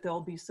think that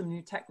there'll be some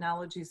new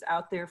technologies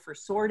out there for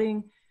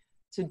sorting.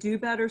 To do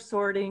better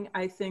sorting,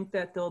 I think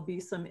that there'll be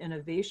some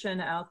innovation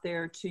out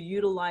there to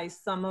utilize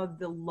some of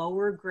the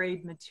lower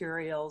grade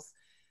materials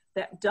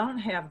that don't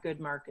have good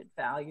market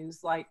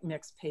values, like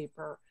mixed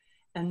paper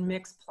and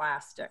mixed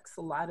plastics.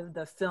 A lot of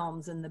the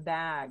films in the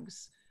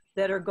bags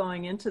that are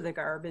going into the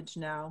garbage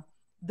now,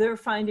 they're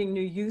finding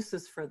new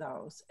uses for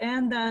those.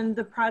 And then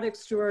the Product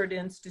Steward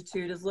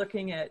Institute is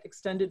looking at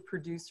extended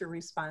producer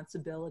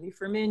responsibility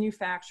for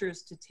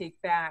manufacturers to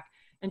take back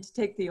and to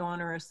take the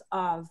onus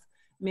of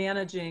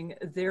managing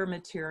their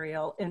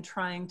material and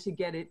trying to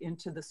get it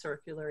into the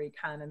circular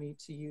economy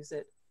to use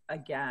it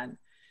again.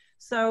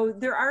 So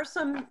there are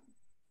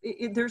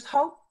there's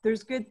hope,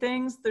 there's good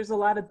things, there's a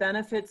lot of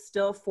benefits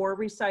still for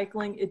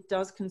recycling. It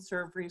does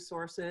conserve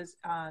resources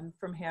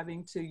from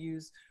having to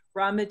use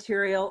raw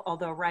material,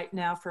 although right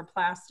now for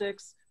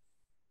plastics,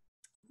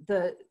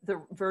 the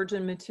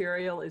virgin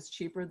material is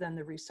cheaper than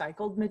the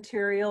recycled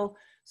material.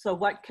 So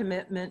what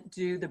commitment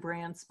do the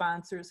brand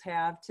sponsors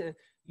have to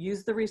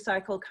use the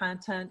recycled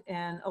content?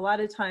 And a lot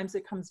of times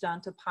it comes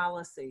down to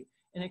policy,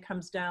 and it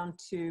comes down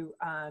to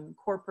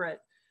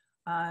corporate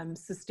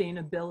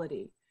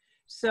sustainability.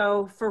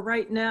 So for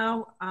right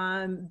now,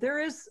 there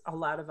is a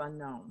lot of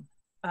unknown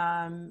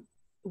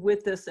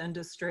with this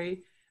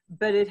industry,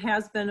 but it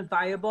has been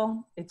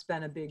viable. It's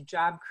been a big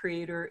job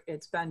creator.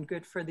 It's been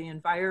good for the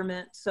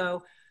environment.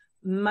 So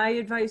my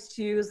advice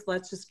to you is,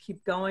 let's just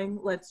keep going.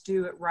 Let's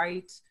do it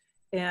right,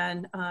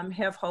 and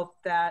have hope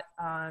that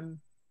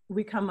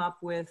we come up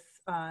with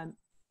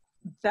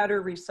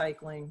better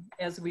recycling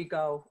as we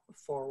go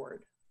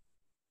forward.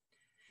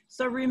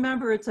 So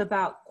remember, it's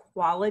about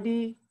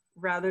quality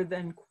rather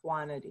than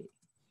quantity.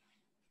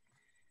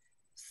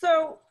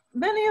 So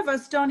many of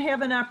us don't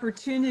have an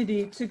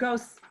opportunity to go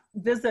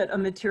visit a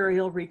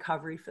material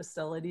recovery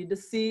facility to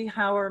see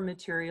how our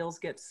materials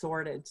get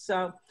sorted.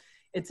 So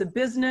it's a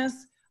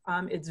business,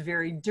 it's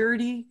very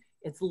dirty,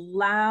 it's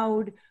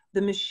loud,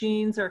 the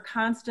machines are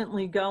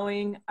constantly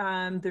going,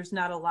 there's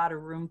not a lot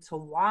of room to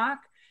walk.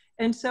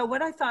 And so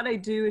what I thought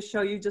I'd do is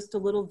show you just a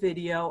little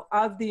video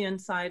of the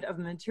inside of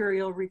a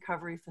material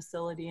recovery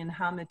facility and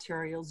how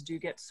materials do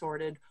get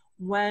sorted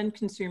when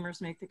consumers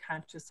make the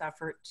conscious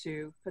effort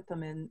to put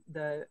them in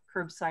the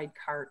curbside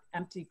cart,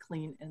 empty,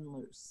 clean, and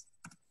loose.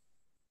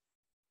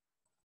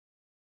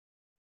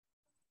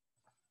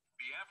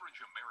 The average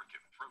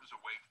American throws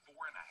away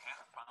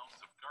 4.5 pounds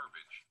of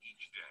garbage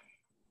each day.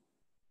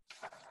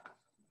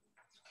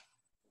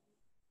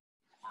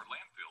 Our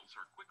landfills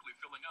are quickly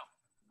filling up.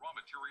 Raw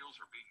materials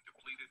are being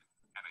depleted,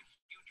 and a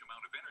huge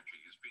amount of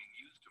energy is being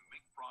used to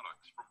make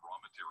products from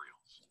raw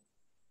materials.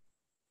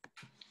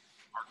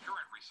 Our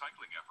current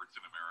recycling efforts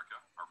in America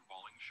are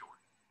falling short.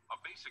 A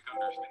basic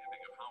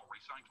understanding of how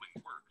recycling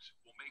works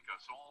will make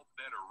us all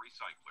better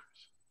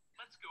recyclers.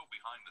 Let's go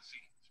behind the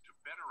scenes to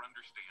better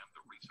understand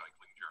the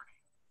recycling journey.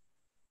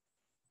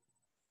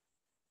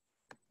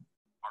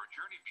 Our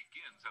journey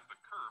begins at the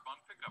curb on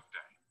pickup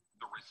day.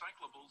 The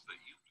recyclables that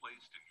you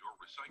placed in your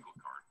recycle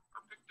cart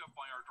are picked up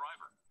by our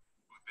driver,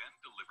 who then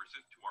delivers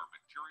it to our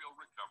material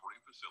recovery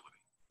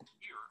facility.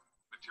 Here,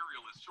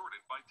 material is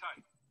sorted by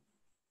type.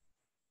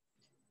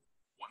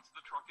 Once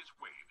the truck is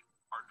weighed,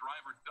 our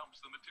driver dumps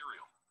the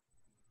material.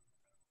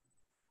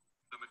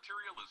 The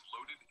material is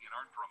loaded in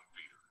our drum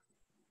feeder.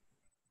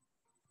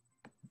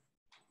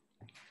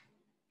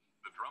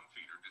 The drum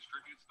feeder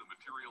distributes the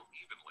material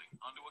evenly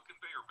onto a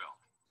conveyor belt.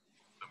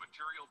 The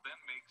material then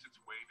makes its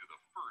way to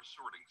the first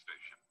sorting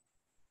station.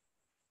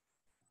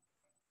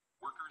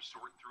 Workers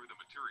sort through the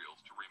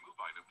materials to remove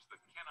items that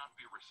cannot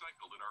be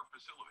recycled at our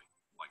facility,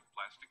 like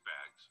plastic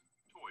bags,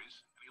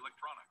 toys, and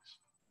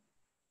electronics.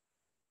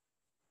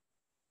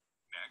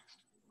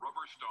 Next,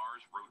 rubber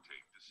stars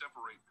rotate to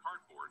separate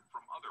cardboard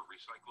from other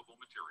recyclable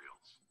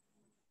materials.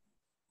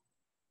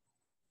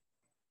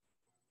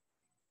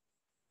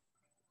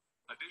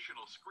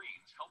 Additional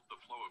screens help the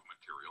flow of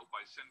material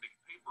by sending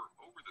paper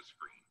over the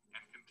screen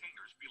and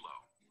containers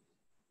below.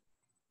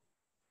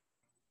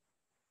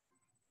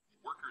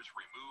 Workers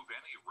remove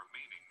any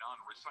remaining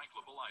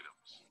non-recyclable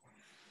items.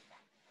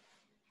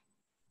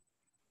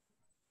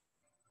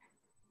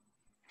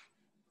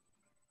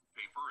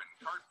 Paper and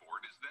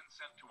cardboard is then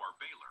sent to our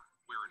baler,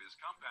 where it is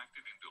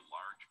compacted into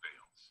large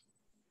bales.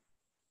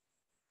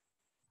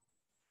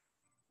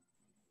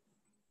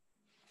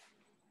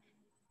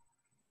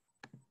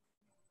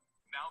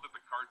 Now that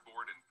the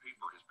cardboard and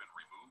paper has been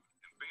removed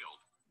and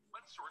baled,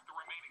 let's sort the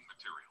remaining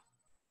material.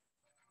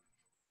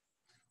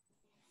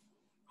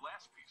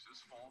 Glass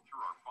pieces fall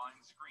through our fine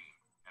screen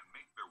and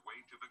make their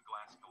way to the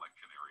glass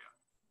collection area.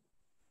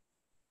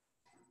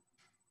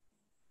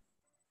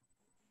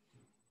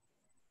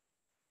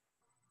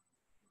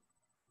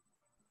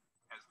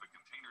 As the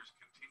containers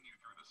continue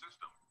through the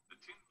system, the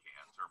tin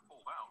cans are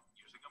pulled out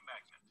using a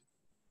magnet.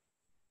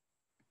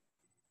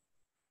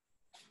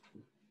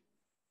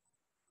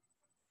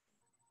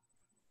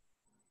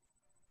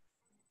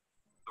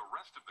 The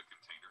rest of the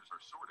containers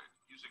are sorted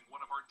using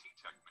one of our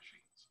T-Tech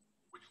machines,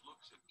 which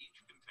looks at each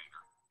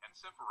container and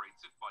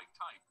separates it by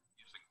type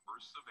using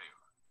bursts of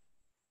air.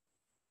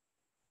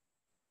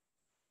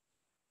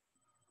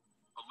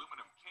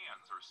 Aluminum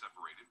cans are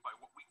separated by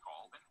what we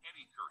call an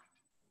eddy current.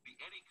 The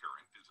eddy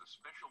current is a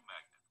special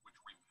magnet which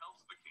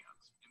repels the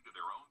cans into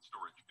their own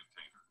storage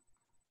container.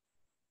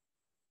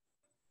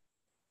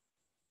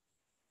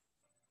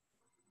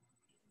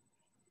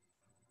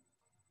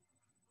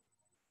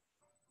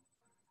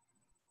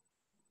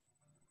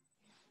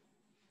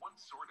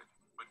 Once sorted,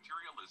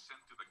 material is sent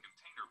to the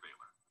container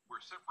baler,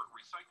 where separate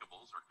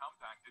recyclables are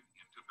compacted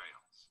into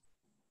bales.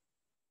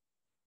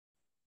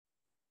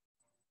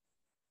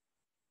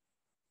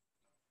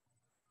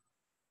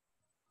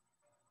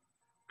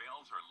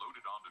 Bales are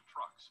loaded onto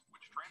trucks,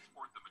 which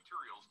transport the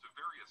materials to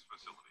various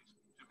facilities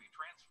to be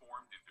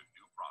transformed into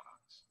new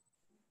products.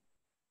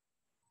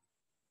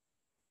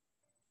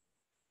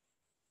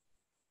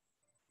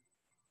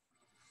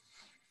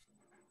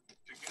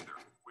 Together,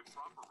 with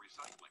proper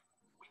recycling,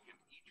 we can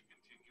each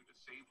continue to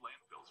save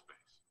landfill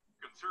space,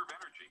 conserve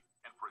energy,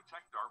 and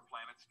protect our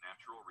planet's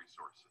natural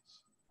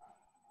resources.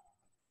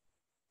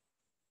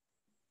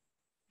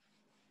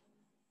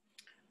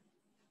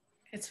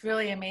 It's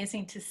really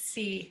amazing to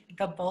see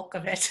the bulk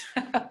of it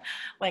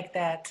like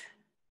that.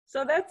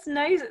 So that's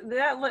nice.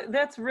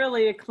 That's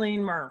really a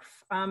clean MRF.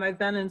 I've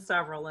been in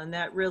several, and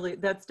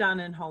that's done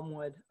in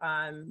Homewood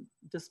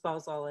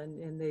disposal,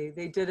 and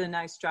they did a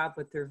nice job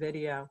with their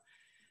video.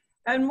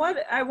 And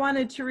what I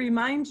wanted to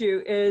remind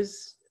you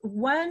is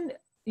when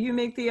you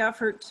make the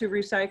effort to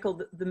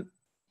recycle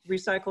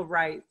recycle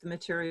right the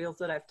materials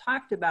that I've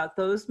talked about,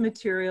 those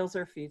materials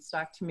are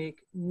feedstock to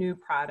make new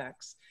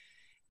products.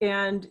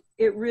 And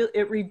it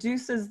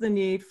reduces the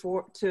need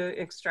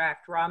to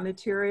extract raw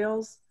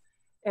materials,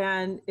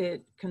 and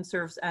it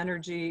conserves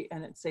energy,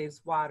 and it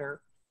saves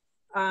water.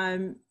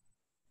 And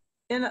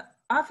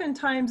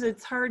oftentimes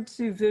it's hard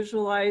to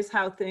visualize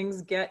how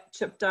things get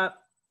chipped up,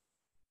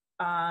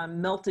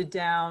 melted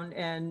down,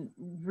 and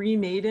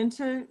remade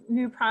into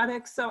new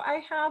products. So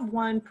I have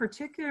one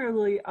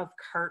particularly of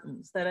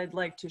cartons that I'd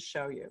like to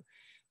show you,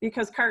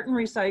 because carton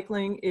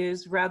recycling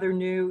is rather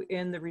new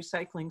in the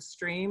recycling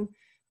stream.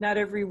 Not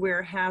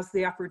everywhere has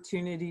the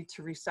opportunity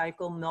to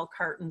recycle milk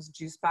cartons,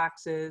 juice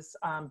boxes,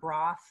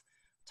 broth,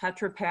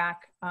 Tetra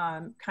Pak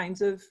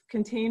kinds of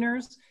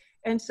containers.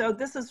 And so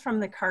this is from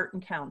the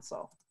Carton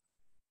Council.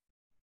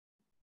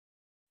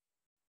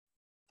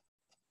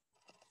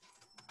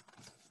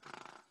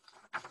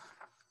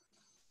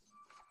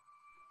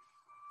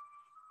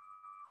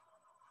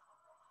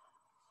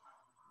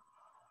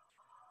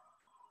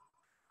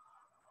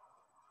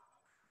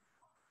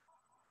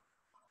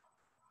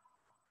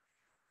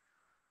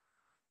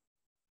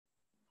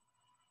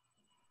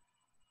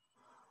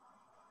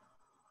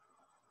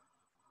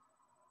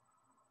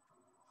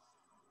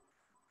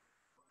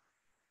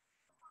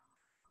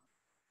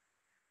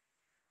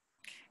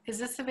 Is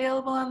this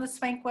available on the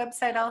Swank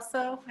website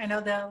also? I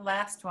know the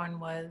last one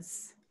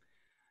was.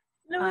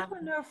 No, I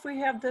don't know if we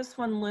have this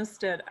one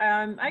listed.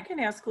 I can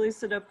ask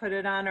Lisa to put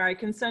it on, or I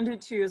can send it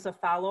to you as a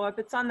follow-up.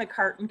 It's on the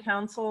Carton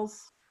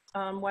Council's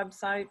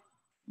website.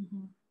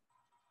 Mm-hmm.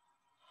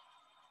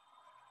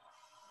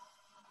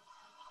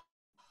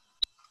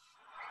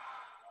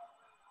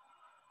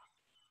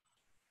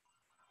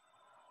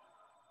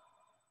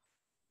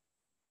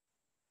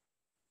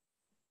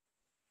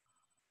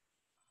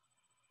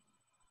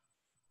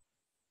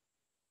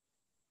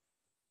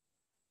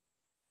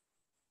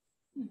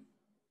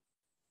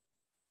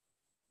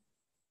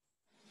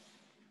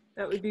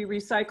 That would be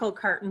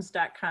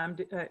recyclecartons.com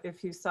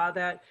if you saw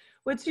that.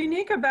 What's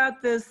unique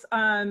about this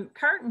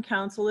Carton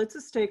Council, it's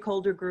a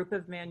stakeholder group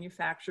of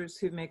manufacturers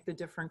who make the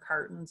different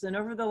cartons. And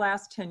over the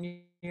last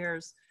 10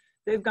 years,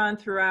 they've gone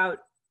throughout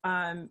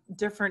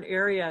different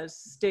areas,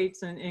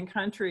 states and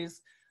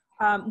countries,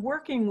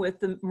 working with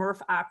the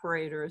MRF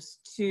operators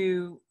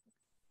to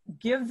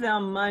give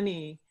them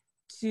money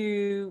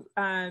to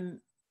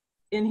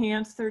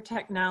enhance their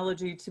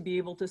technology to be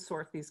able to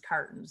sort these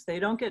cartons. They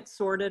don't get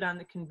sorted on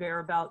the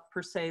conveyor belt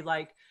per se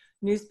like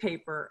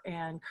newspaper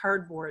and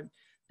cardboard.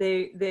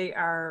 They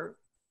are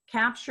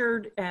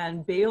captured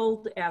and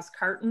baled as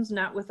cartons,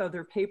 not with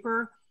other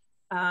paper.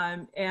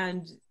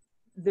 And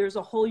there's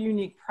a whole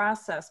unique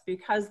process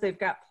because they've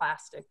got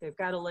plastic. They've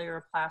got a layer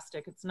of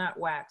plastic. It's not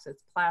wax,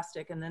 it's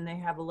plastic. And then they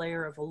have a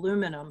layer of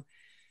aluminum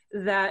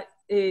that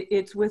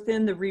it's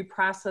within the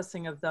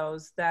reprocessing of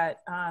those that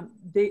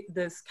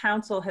this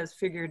council has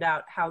figured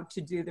out how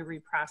to do the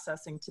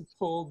reprocessing to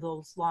pull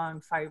those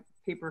long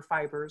paper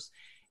fibers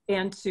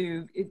and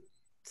to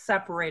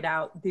separate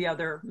out the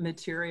other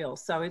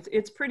materials. So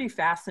it's pretty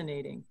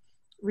fascinating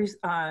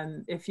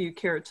if you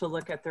care to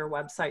look at their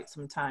website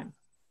sometime.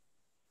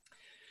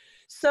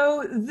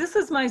 So this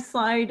is my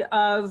slide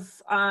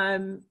of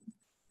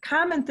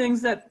common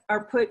things that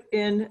are put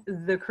in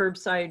the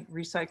curbside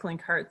recycling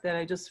cart that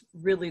I just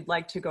really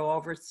like to go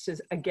over to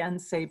again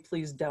say,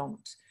 please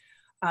don't.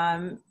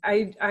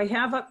 I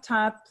have up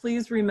top,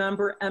 please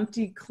remember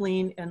empty,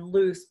 clean, and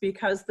loose,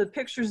 because the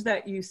pictures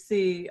that you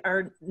see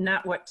are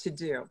not what to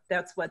do.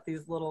 That's what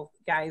these little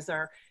guys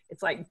are.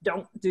 It's like,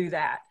 don't do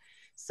that.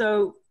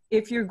 So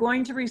if you're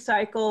going to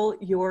recycle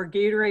your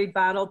Gatorade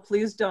bottle,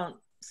 please don't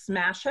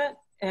smash it,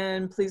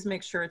 and please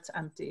make sure it's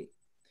empty.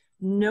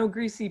 No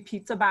greasy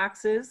pizza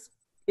boxes.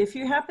 If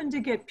you happen to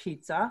get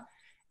pizza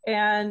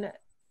and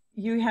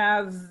you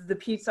have the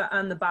pizza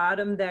on the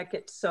bottom that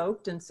gets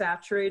soaked and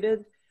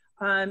saturated,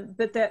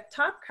 but that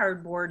top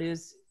cardboard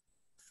is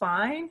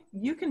fine,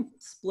 you can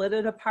split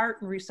it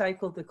apart and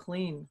recycle the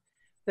clean,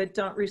 but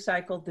don't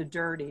recycle the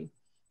dirty.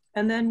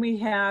 And then we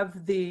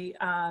have the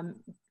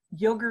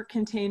yogurt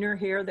container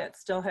here that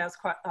still has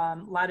quite, a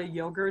lot of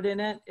yogurt in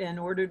it. In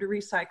order to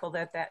recycle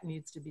that, that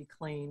needs to be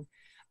clean.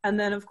 And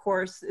then of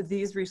course,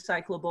 these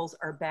recyclables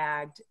are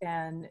bagged,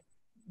 and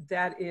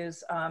that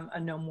is a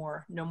no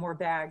more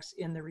bags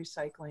in the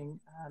recycling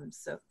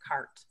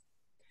cart.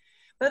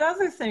 But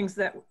other things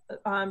that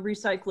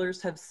recyclers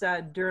have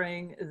said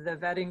during the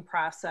vetting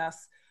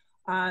process,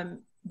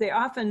 they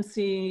often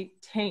see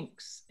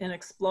tanks and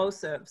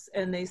explosives,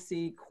 and they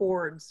see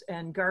cords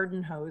and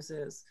garden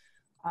hoses,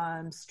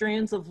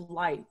 strands of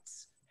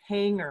lights,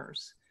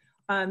 hangers.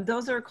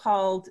 Those are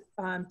called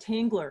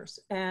tanglers.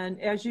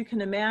 And as you can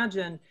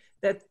imagine,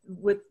 that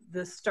with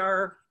the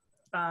star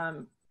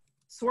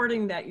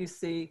sorting that you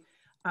see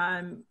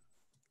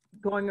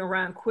going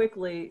around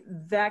quickly,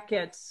 that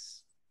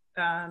gets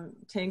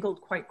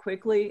tangled quite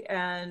quickly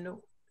and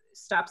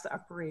stops the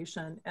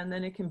operation. And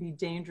then it can be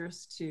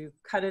dangerous to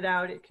cut it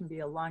out. It can be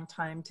a long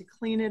time to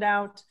clean it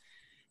out.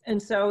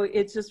 And so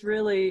it's just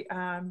really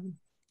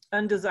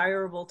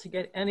undesirable to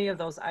get any of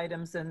those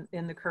items in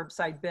the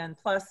curbside bin.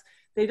 Plus,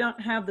 they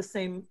don't have the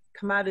same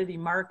commodity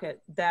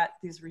market that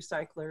these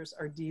recyclers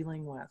are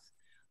dealing with.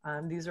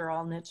 These are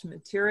all niche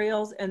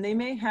materials, and they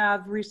may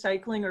have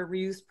recycling or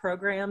reuse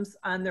programs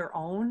on their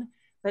own,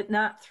 but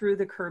not through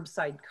the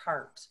curbside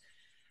cart.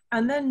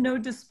 And then no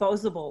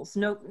disposables,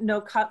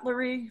 no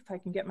cutlery. If I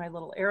can get my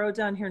little arrow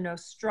down here, no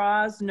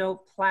straws, no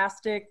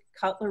plastic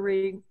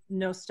cutlery,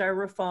 no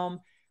styrofoam,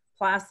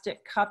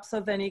 plastic cups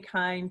of any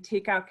kind,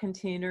 takeout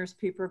containers,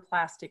 paper,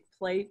 plastic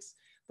plates.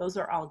 Those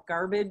are all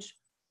garbage.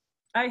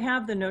 I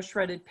have the no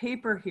shredded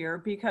paper here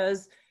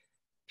because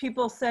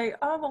people say,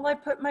 oh, well, I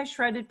put my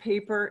shredded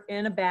paper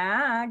in a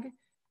bag,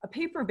 a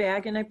paper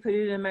bag, and I put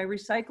it in my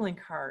recycling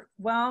cart.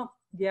 Well,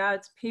 yeah,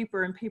 it's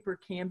paper, and paper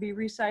can be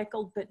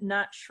recycled, but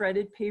not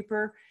shredded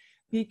paper,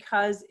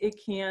 because it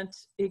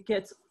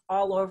gets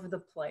all over the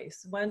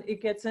place. When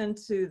it gets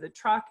into the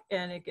truck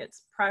and it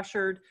gets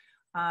pressured,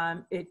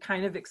 it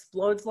kind of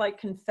explodes like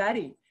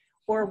confetti.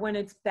 Or when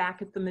it's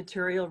back at the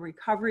material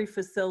recovery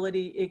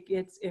facility,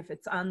 if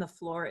it's on the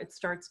floor, it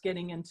starts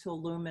getting into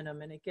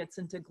aluminum, and it gets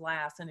into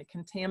glass, and it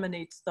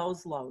contaminates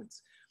those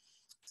loads.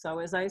 So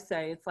as I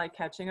say, it's like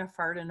catching a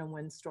fart in a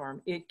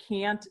windstorm. It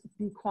can't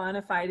be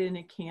quantified, and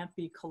it can't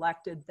be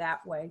collected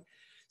that way.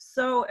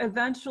 So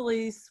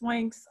eventually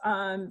Swank's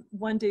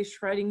one-day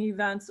shredding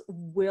events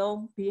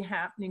will be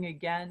happening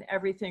again.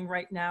 Everything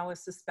right now is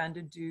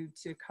suspended due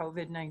to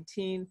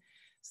COVID-19.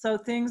 So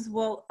things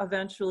will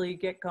eventually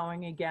get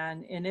going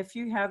again. And if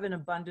you have an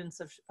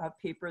abundance of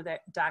paper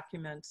that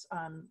documents,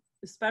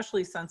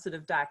 especially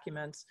sensitive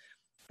documents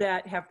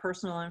that have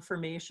personal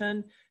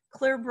information,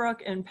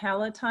 Clearbrook and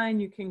Palatine,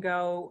 you can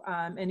go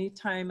any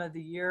time of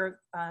the year.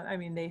 I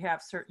mean, they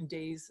have certain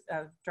days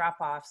of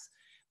drop-offs,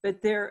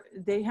 but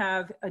they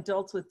have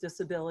adults with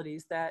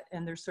disabilities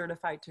and they're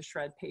certified to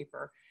shred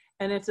paper.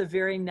 And it's a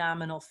very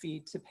nominal fee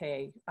to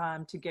pay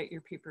to get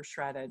your paper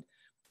shredded.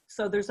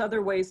 So there's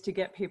other ways to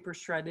get paper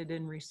shredded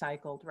and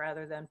recycled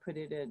rather than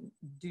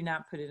do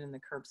not put it in the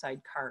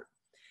curbside cart.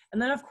 And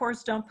then of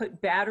course, don't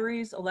put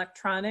batteries,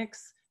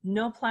 electronics,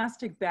 no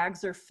plastic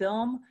bags or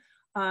film.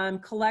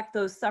 Collect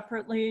those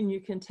separately and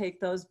you can take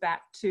those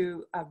back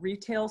to a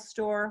retail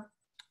store.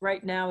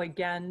 Right now,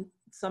 again,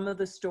 some of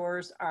the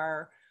stores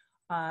are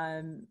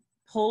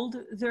pulled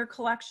their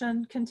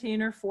collection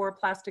container for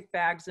plastic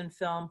bags and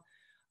film.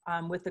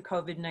 With the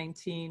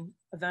COVID-19,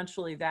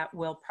 eventually that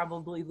will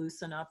probably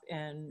loosen up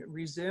and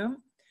resume.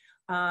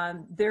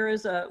 There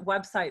is a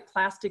website,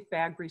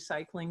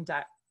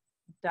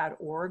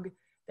 plasticbagrecycling.org,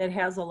 that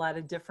has a lot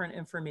of different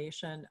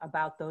information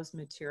about those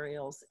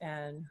materials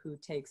and who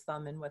takes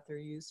them and what they're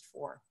used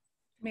for.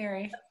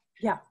 Mary?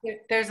 Yeah.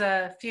 There's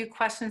a few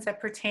questions that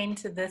pertain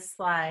to this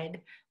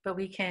slide, but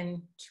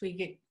should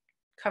we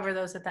cover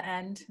those at the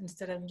end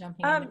instead of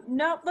jumping in?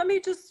 No, let me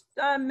just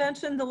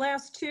mention the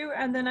last two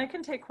and then I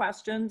can take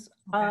questions.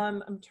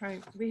 Okay.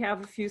 We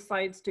have a few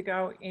slides to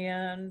go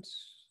and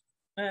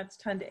it's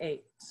 10 to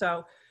 8.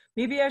 So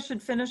maybe I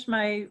should finish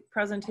my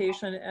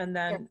presentation and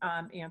then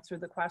answer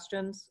the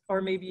questions,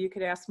 or maybe you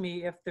could ask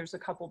me if there's a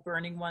couple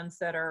burning ones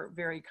that are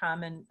very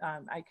common.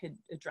 I could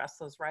address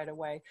those right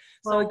away.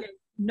 So again,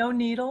 no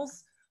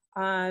needles.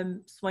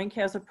 Swank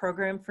has a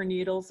program for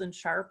needles and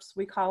sharps,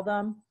 we call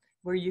them,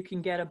 where you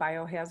can get a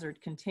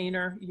biohazard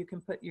container. You can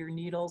put your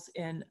needles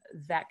in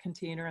that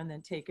container and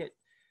then take it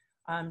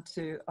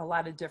to a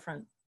lot of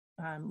different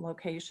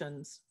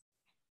locations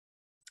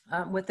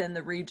within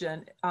the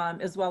region,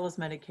 as well as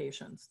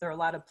medications. There are a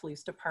lot of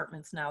police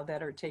departments now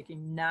that are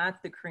taking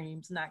not the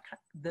creams, not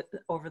the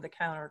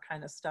over-the-counter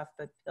kind of stuff,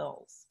 but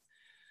pills.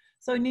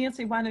 So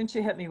Nancy, why don't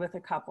you hit me with a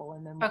couple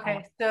and then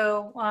Okay,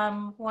 so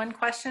one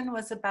question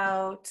was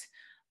about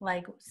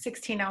like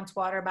 16-ounce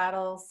water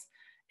bottles.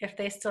 If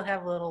they still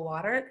have a little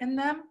water in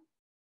them,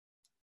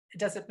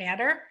 does it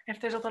matter if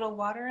there's a little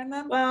water in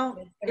them?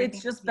 Well,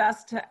 it's just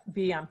best to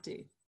be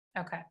empty.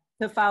 Okay.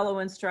 To follow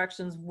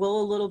instructions. Will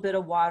a little bit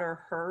of water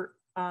hurt?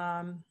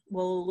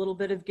 Will a little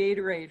bit of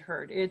Gatorade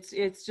hurt?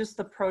 It's just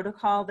the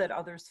protocol that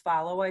others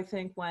follow, I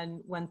think,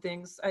 when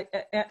things,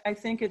 I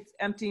think it's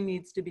empty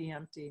needs to be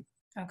empty.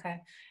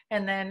 Okay.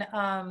 And then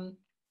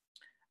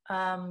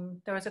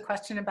there was a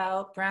question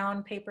about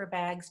brown paper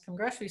bags from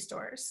grocery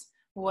stores.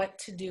 What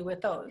to do with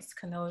those?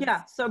 Can those?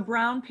 Yeah, so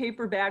brown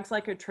paper bags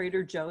like a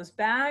Trader Joe's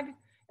bag,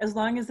 as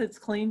long as it's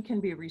clean, can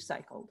be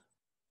recycled.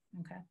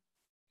 Okay.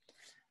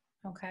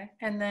 Okay.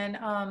 And then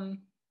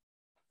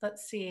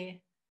let's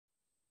see.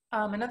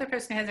 Another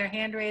person has their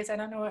hand raised. I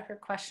don't know what her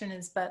question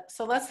is, but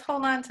so let's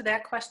hold on to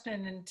that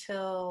question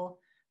until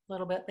a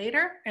little bit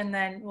later, and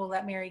then we'll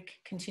let Mary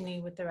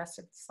continue with the rest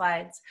of the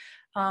slides.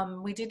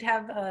 We did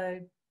have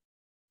a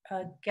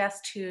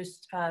guest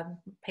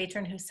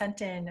patron who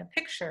sent in a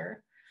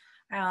picture,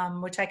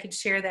 which I could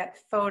share that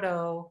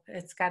photo.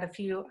 It's got a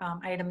few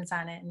items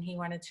on it, and he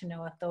wanted to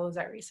know if those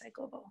are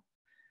recyclable.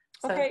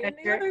 So okay, and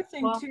the other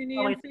thing too,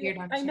 Nancy,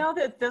 I know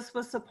that this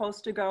was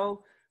supposed to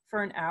go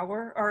for an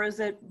hour, or is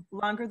it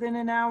longer than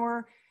an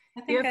hour?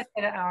 I think I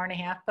said an hour and a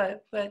half,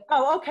 but.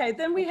 Oh, okay,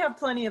 then we have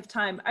plenty of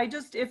time.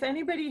 If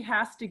anybody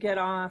has to get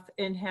off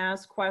and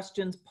has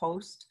questions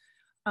post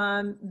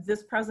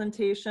this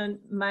presentation,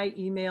 my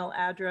email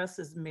address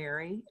is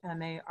Mary,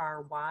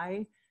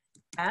 M-A-R-Y,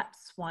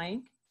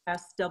 @swank,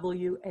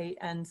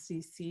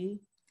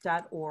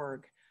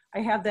 SWANCC.org. I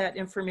have that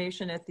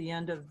information at the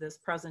end of this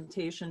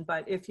presentation,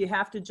 but if you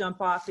have to jump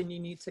off and you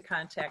need to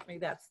contact me,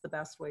 that's the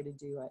best way to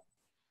do it.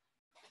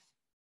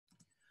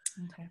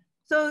 Okay.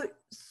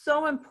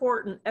 So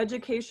important,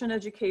 education,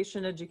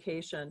 education,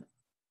 education.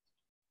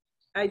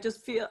 I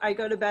just feel, I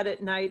go to bed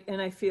at night and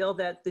I feel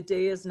that the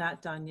day is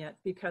not done yet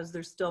because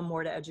there's still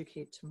more to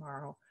educate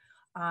tomorrow.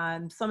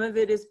 Some of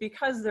it is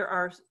because there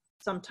are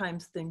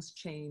sometimes things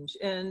change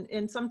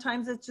and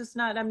sometimes it's just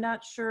not, I'm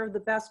not sure the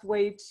best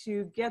way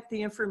to get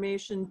the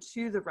information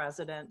to the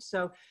resident.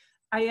 So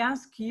I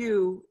ask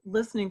you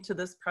listening to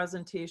this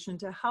presentation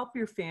to help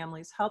your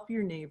families, help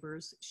your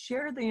neighbors,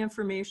 share the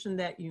information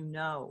that you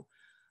know,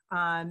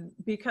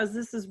 because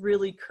this is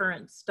really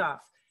current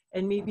stuff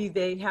and maybe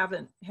they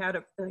haven't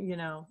had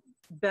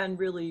been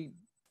really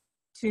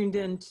tuned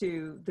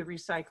into the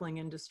recycling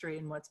industry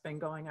and what's been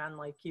going on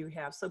like you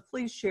have. So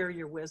please share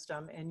your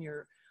wisdom and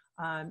your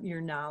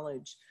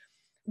knowledge.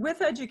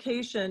 With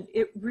education,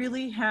 it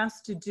really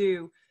has to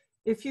do,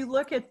 if you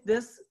look at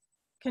this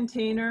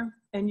container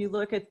and you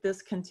look at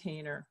this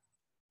container,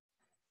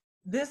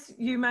 this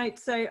you might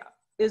say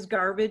is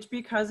garbage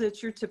because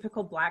it's your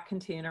typical black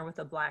container with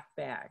a black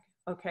bag.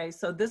 Okay,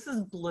 so this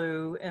is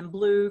blue and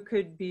blue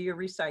could be a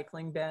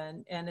recycling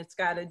bin and it's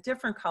got a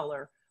different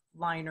color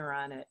liner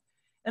on it.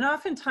 And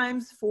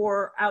oftentimes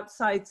for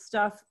outside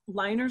stuff,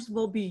 liners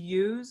will be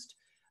used,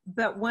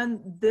 but when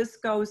this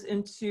goes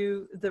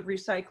into the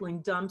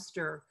recycling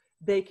dumpster,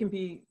 they can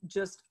be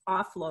just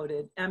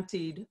offloaded,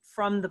 emptied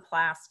from the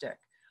plastic.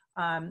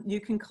 You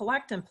can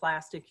collect in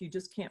plastic, you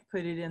just can't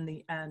put it in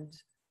the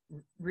end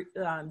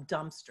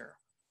dumpster.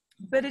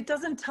 But it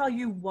doesn't tell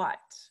you what.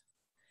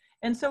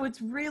 And so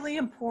it's really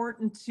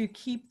important to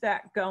keep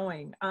that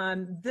going.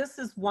 This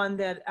is one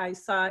that I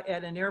saw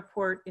at an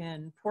airport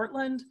in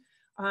Portland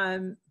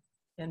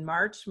in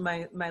March,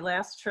 my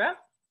last trip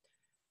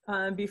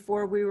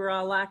before we were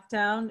all locked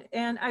down.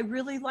 And I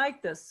really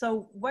like this.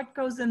 So what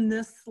goes in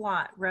this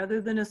slot? Rather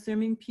than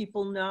assuming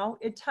people know,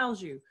 it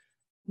tells you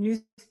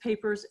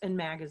newspapers and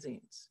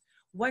magazines.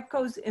 What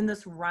goes in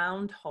this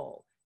round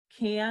hole?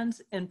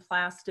 Cans and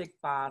plastic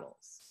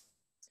bottles.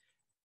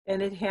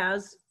 And it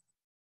has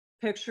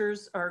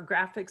pictures or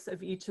graphics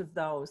of each of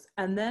those.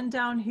 And then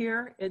down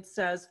here, it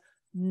says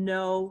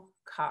no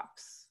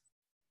cups.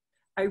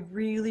 I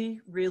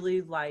really,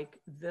 really like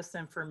this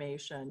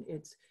information.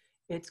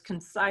 It's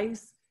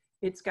concise,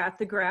 it's got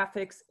the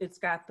graphics, it's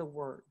got the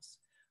words.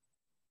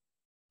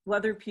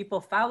 Whether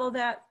people follow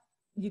that,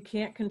 you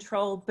can't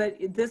control, but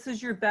this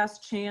is your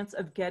best chance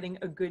of getting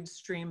a good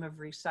stream of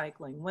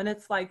recycling. When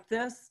it's like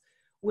this,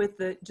 with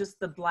just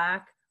the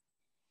black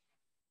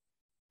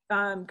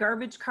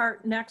garbage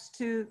cart next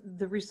to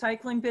the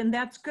recycling bin,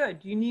 that's good.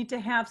 You need to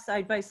have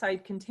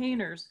side-by-side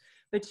containers,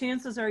 but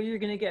chances are you're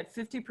going to get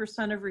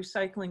 50% of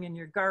recycling in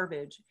your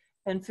garbage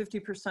and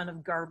 50%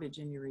 of garbage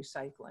in your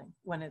recycling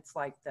when it's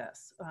like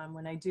this.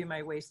 When I do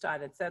my waste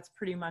audits, that's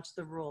pretty much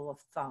the rule of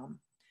thumb.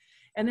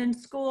 And in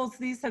schools,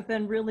 these have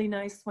been really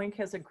nice. SWANC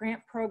has a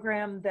grant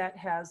program that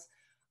has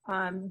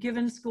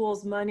given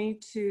schools money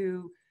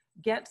to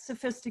get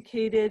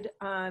sophisticated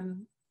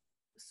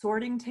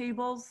sorting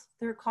tables,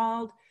 they're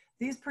called.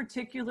 These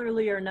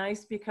particularly are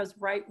nice because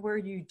right where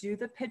you do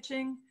the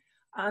pitching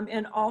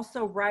and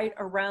also right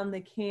around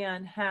the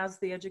can has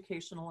the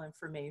educational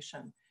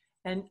information.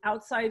 And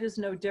outside is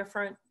no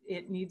different.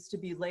 It needs to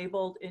be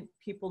labeled and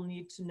people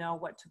need to know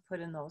what to put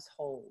in those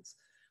holes.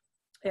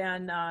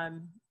 And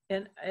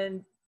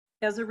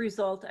as a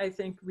result, I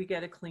think we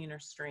get a cleaner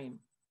stream.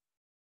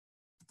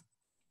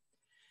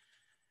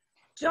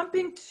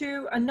 Jumping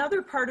to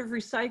another part of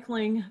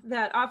recycling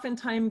that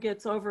oftentimes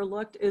gets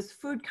overlooked is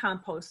food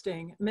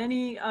composting.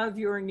 Many of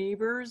your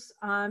neighbors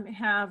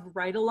have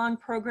ride-along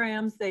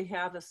programs, they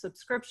have a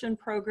subscription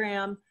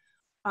program,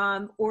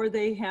 or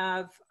they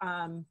have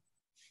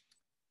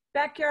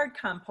backyard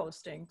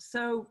composting.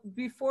 So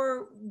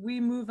before we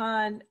move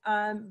on,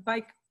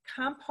 by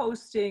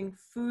composting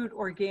food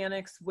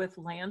organics with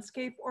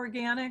landscape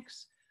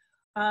organics,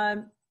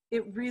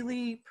 it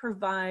really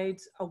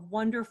provides a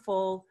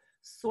wonderful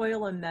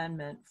soil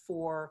amendment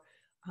for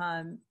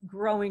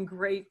growing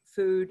great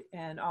food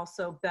and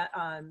also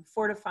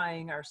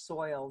fortifying our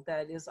soil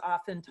that is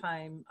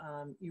oftentimes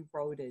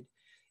eroded.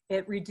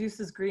 It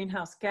reduces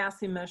greenhouse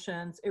gas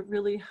emissions. It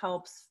really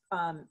helps,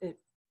 it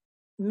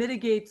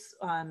mitigates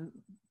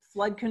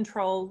flood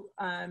control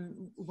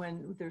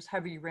when there's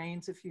heavy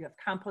rains. If you have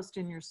compost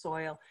in your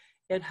soil,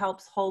 it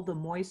helps hold the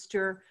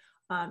moisture.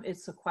 It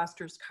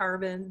sequesters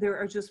carbon. There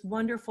are just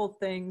wonderful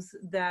things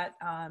that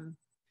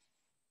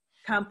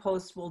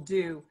compost will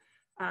do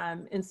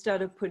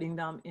instead of putting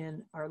them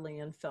in our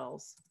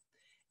landfills.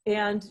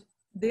 And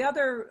the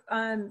other,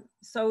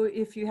 so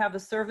if you have a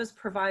service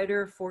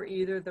provider for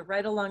either the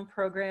ride-along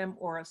program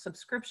or a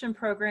subscription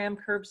program,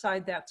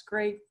 curbside, that's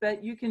great,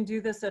 but you can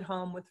do this at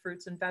home with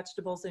fruits and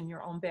vegetables in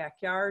your own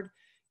backyard.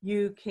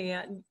 You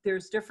can,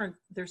 there's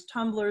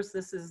tumblers.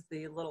 This is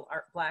the little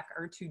black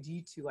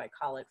R2-D2, I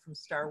call it, from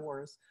Star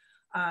Wars.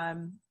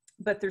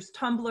 But there's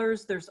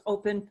tumblers, there's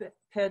open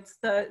pits.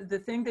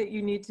 The thing that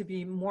you need to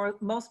be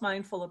most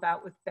mindful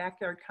about with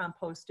backyard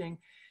composting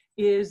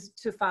is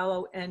to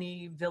follow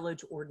any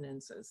village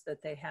ordinances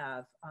that they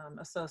have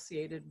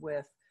associated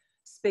with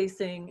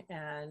spacing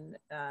and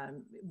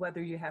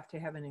whether you have to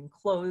have an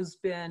enclosed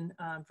bin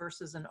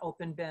versus an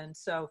open bin.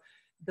 So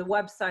the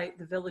website,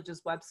 the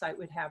village's website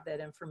would have that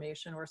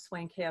information, or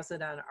SWANC has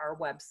it on our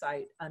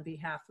website on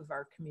behalf of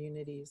our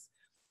communities.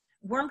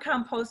 Worm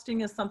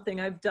composting is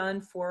something I've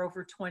done for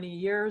over 20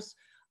 years.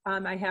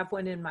 I have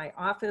one in my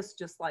office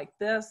just like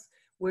this,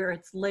 where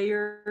it's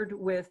layered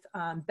with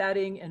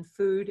bedding and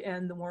food,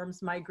 and the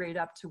worms migrate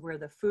up to where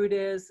the food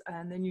is,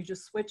 and then you're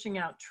just switching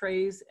out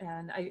trays.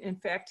 And in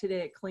fact,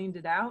 today it cleaned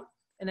it out,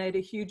 and I had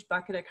a huge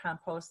bucket of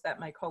compost that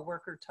my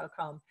coworker took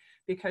home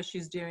because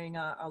she's doing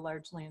a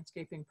large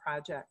landscaping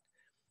project.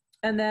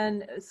 And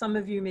then some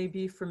of you may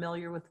be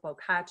familiar with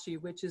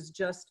bokashi, which is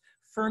just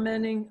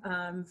fermenting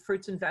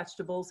fruits and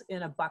vegetables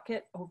in a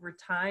bucket over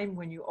time.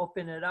 When you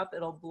open it up,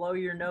 it'll blow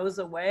your nose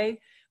away,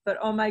 but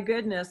oh my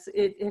goodness,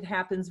 it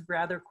happens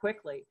rather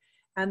quickly.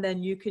 And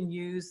then you can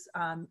use,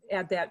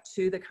 add that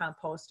to the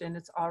compost, and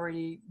it's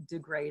already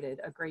degraded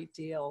a great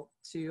deal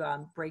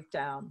to break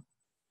down.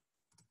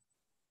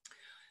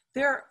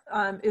 There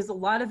is a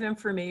lot of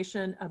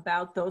information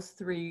about those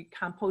three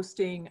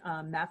composting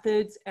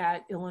methods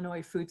at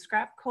Illinois Food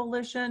Scrap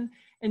Coalition.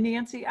 And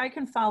Nancy, I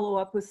can follow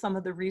up with some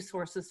of the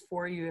resources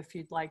for you if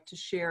you'd like to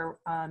share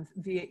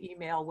via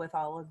email with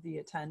all of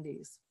the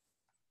attendees.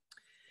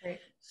 Great.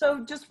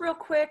 So just real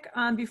quick,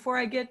 before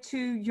I get to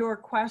your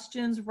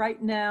questions,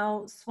 right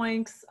now,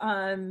 SWANC's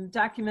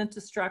document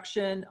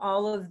destruction,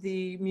 all of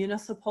the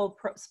municipal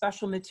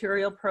special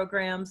material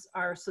programs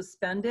are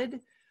suspended.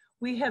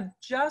 We have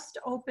just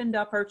opened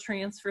up our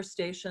transfer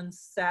stations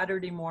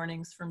Saturday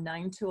mornings from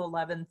 9 to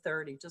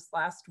 11:30, just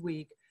last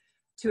week,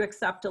 to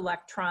accept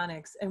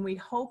electronics. And we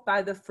hope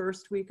by the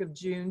first week of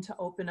June to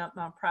open up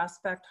Mount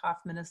Prospect,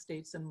 Hoffman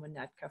Estates, and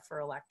Winnetka for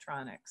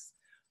electronics.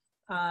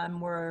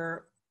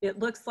 It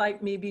looks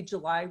like maybe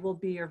July will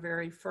be our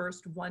very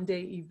first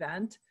one-day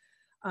event.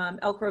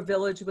 Elk Grove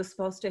Village was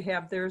supposed to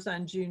have theirs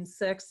on June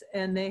 6th,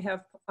 and they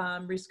have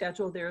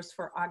rescheduled theirs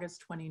for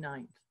August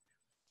 29th.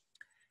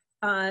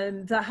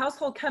 The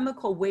household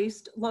chemical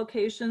waste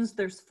locations,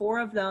 there's 4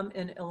 of them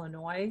in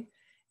Illinois.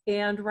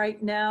 And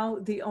right now,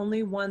 the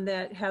only one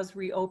that has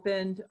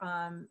reopened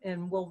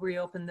and will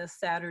reopen this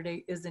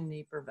Saturday is in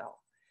Naperville.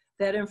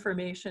 That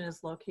information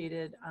is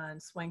located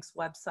on SWANK's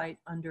website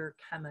under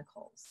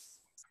chemicals.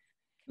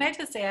 Can I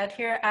just add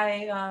here,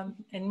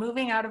 in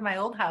moving out of my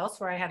old house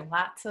where I had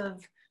lots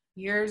of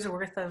years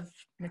worth of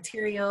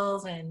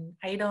materials and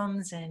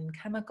items and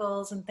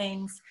chemicals and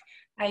things,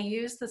 I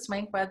used the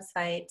SWANK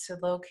website to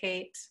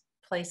locate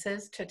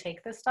places to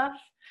take the stuff.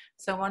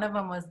 So one of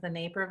them was the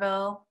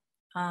Naperville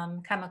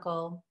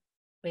chemical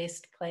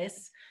waste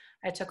place.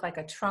 I took like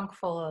a trunk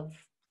full of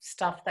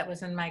stuff that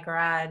was in my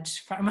garage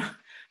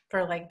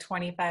for like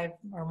 25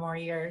 or more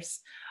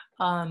years.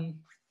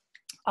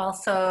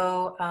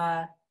 Also,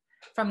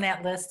 from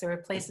that list, there were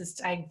places,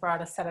 I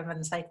brought a set of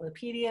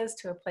encyclopedias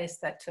to a place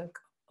that took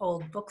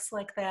old books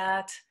like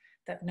that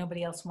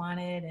nobody else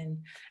wanted.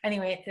 And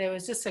anyway, it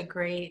was just a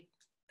great,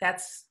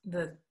 that's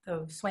the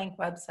SWANK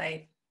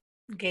website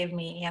gave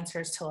me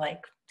answers to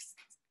like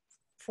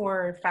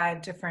 4 or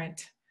 5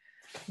 different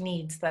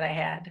needs that I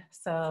had.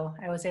 So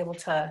I was able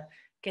to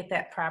get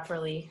that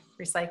properly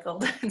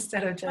recycled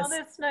instead of just. Oh,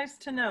 that's nice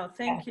to know.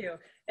 Thank you.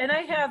 And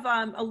I have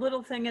a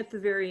little thing at the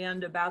very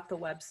end about the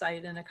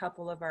website and a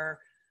couple of our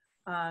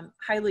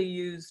highly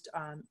used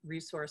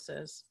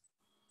resources.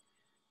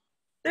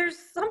 There's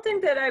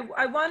something that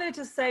I wanted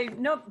to say.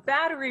 No,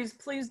 batteries,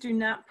 please do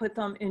not put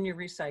them in your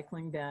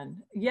recycling bin.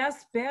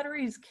 Yes,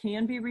 batteries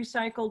can be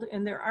recycled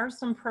and there are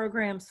some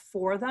programs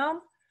for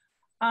them.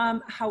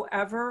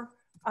 However,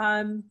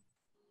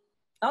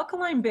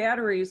 alkaline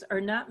batteries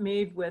are not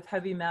made with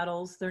heavy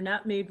metals. They're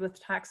not made with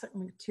toxic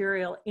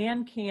material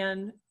and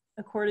can,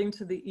 according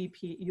to the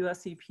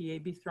US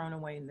EPA, be thrown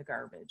away in the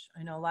garbage.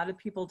 I know a lot of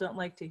people don't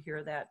like to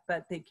hear that,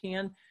 but they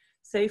can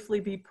safely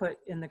be put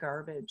in the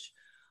garbage.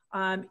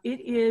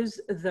 It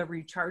is the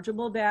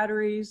rechargeable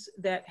batteries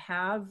that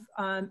have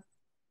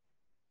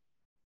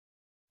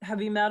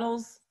heavy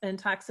metals and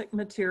toxic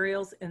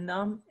materials in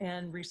them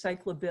and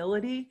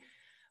recyclability.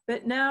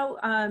 But now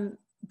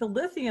the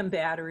lithium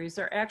batteries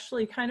are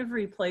actually kind of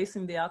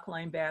replacing the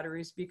alkaline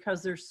batteries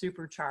because they're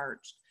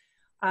supercharged.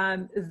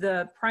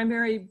 The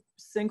primary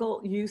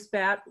single-use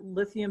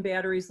lithium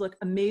batteries look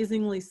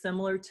amazingly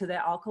similar to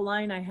the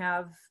alkaline. I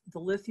have the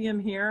lithium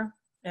here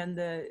and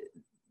the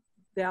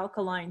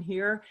alkaline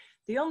here.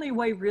 The only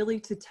way really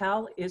to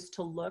tell is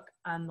to look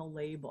on the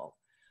label.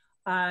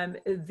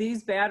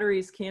 These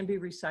batteries can be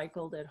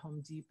recycled at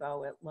Home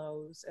Depot, at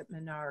Lowe's, at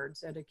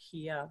Menards, at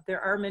IKEA. There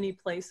are many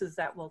places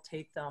that will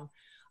take them.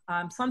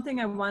 Something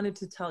I wanted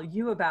to tell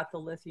you about the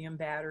lithium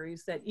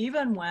batteries, that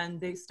even when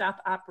they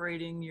stop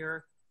operating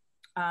your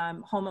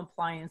home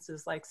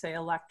appliances, like say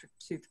electric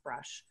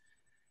toothbrush,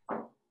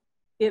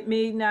 it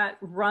may not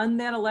run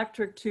that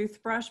electric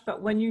toothbrush,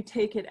 but when you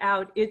take it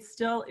out, it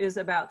still is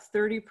about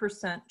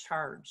 30%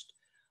 charged.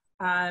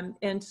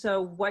 And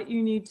so what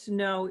you need to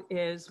know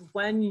is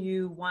when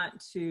you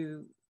want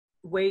to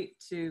wait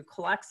to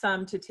collect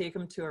some, to take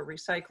them to a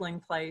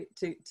recycling place,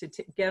 to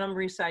get them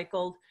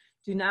recycled,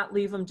 do not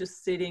leave them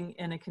just sitting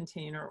in a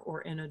container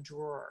or in a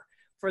drawer.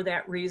 For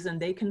that reason,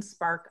 they can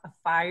spark a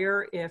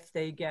fire if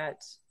they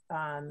get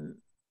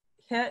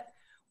hit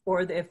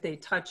or if they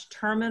touch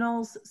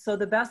terminals. So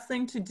the best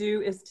thing to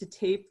do is to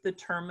tape the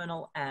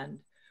terminal end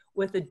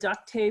with a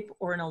duct tape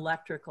or an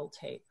electrical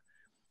tape.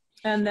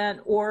 And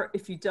then, or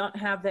if you don't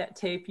have that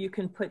tape, you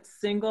can put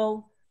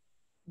single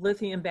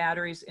lithium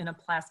batteries in a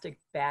plastic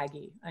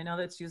baggie. I know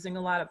that's using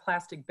a lot of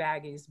plastic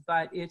baggies,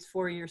 but it's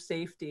for your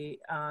safety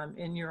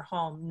in your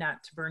home,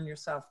 not to burn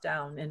yourself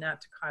down and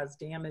not to cause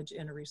damage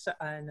in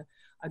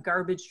a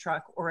garbage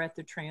truck or at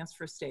the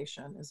transfer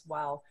station as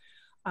well.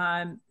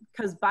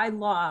 Because by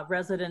law,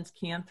 residents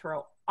can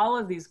throw all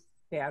of these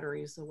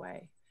batteries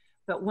away.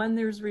 But when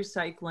there's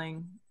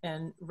recycling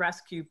and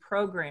rescue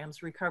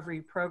programs,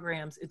 recovery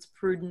programs, it's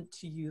prudent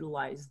to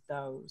utilize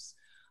those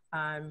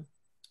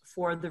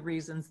for the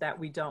reasons that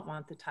we don't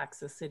want the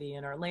toxicity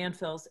in our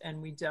landfills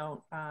and we don't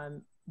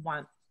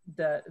want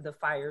the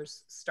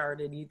fires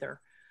started either.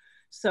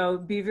 So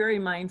be very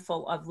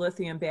mindful of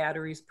lithium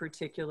batteries,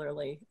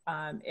 particularly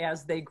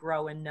as they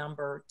grow in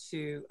number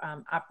to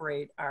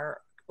operate our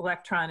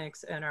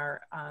electronics and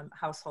our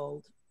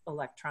household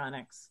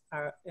electronics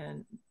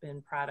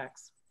and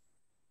products.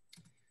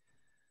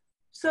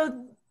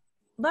 So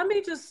let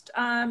me just,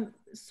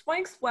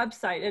 SWANK's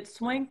website at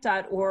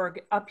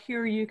swank.org, up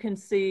here you can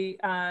see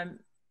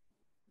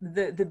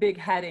the big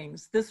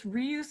headings. This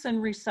reuse and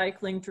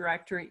recycling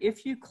directory,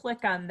 if you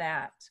click on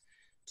that,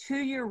 To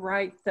your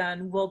right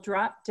then will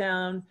drop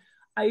down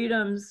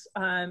items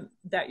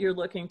that you're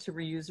looking to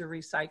reuse or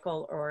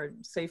recycle or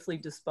safely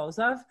dispose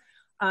of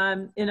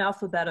in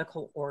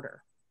alphabetical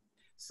order.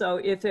 So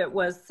if it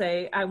was,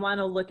 say, I want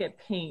to look at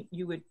paint,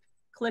 you would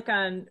click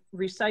on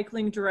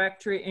recycling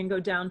directory and go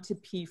down to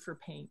P for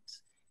paint.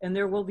 And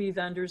there will be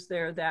vendors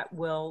there that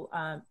will,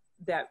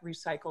 that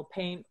recycle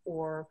paint,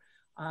 or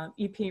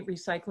ePaint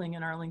Recycling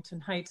in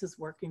Arlington Heights is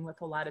working with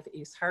a lot of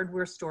Ace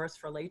Hardware stores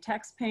for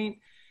latex paint.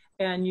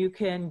 And you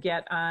can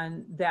get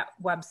on that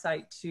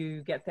website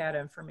to get that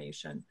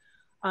information.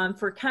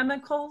 For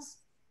chemicals,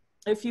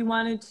 if you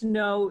wanted to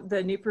know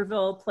the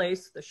Naperville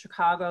place, the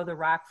Chicago, the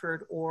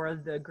Rockford, or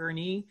the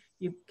Gurnee,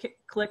 you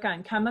click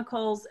on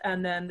chemicals,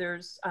 and then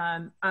there's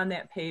on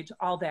that page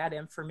all that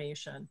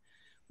information.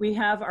 We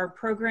have our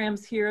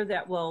programs here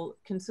that will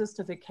consist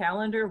of a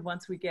calendar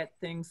once we get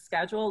things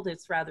scheduled.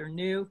 It's rather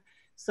new.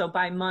 So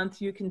by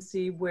month, you can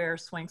see where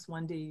Swank's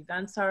one-day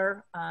events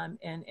are,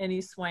 and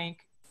any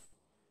Swank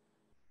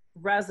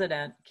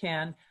resident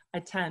can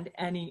attend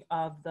any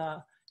of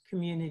the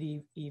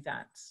community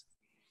events.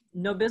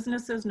 No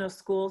businesses, no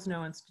schools,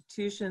 no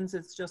institutions.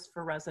 It's just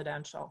for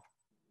residential.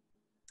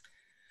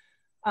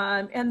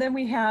 And then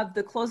we have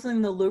the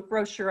Closing the Loop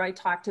brochure I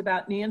talked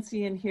about.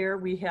 Nancy, in here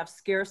we have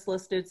scarce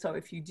listed. So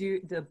if you do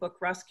the book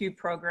rescue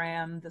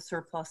program, the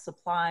surplus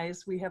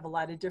supplies, we have a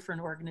lot of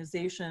different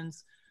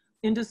organizations,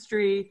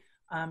 industry,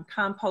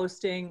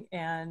 composting,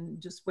 and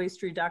just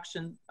waste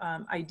reduction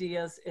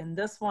ideas in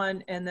this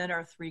one. And then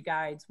our 3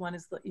 guides. One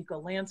is the Eco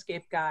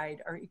Landscape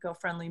Guide, our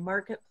Eco-Friendly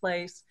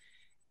Marketplace,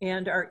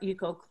 and our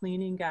Eco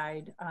Cleaning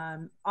Guide.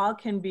 All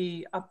can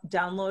be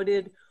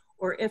downloaded,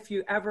 or if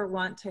you ever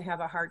want to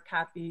have a hard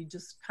copy,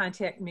 just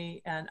contact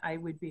me and I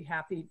would be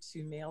happy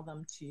to mail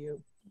them to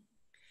you.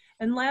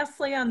 And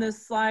lastly on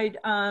this slide,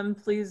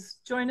 please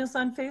join us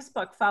on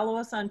Facebook. Follow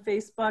us on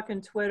Facebook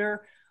and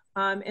Twitter,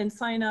 and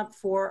sign up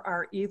for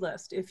our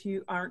e-list if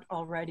you aren't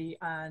already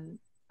on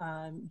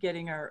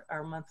getting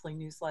our monthly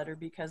newsletter,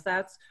 because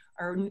that's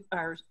our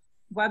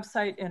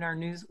website and our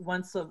news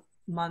once a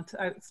month.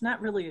 It's not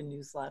really a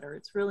newsletter,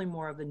 it's really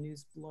more of a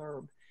news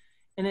blurb.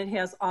 And it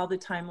has all the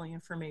timely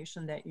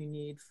information that you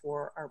need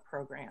for our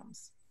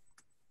programs.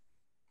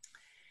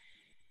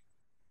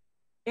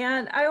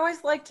 And I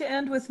always like to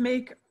end with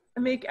Make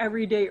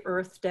Everyday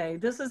Earth Day.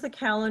 This is a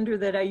calendar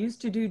that I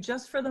used to do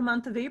just for the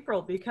month of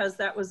April because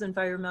that was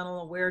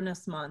Environmental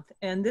Awareness Month.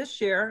 And this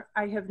year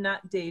I have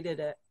not dated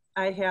it.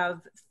 I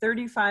have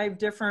 35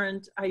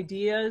 different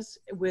ideas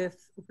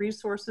with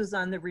resources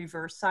on the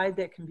reverse side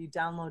that can be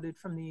downloaded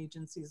from the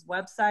agency's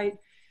website.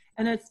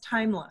 And it's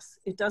timeless.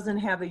 It doesn't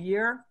have a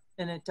year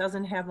and it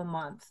doesn't have a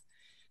month.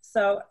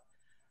 So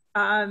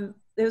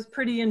it was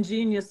pretty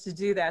ingenious to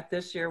do that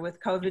this year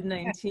with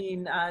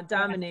COVID-19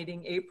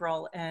 dominating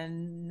April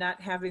and not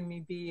having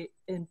me be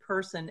in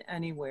person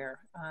anywhere.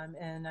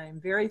 And I'm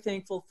very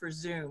thankful for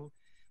Zoom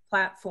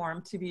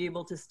platform to be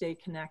able to stay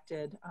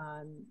connected,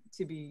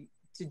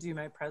 to do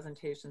my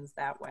presentations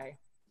that way.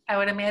 I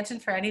would imagine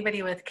for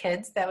anybody with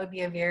kids, that would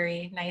be a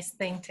very nice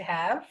thing to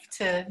have,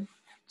 to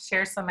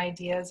share some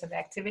ideas of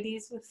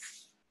activities with.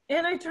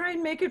 And I try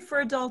and make it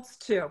for adults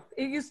too.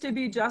 It used to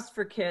be just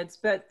for kids,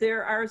 but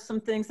there are some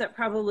things that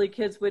probably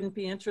kids wouldn't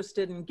be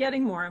interested in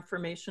getting more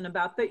information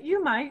about, but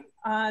you might.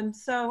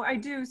 So I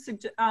do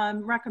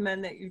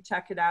recommend that you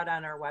check it out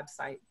on our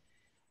website.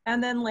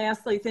 And then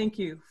lastly, thank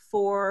you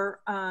for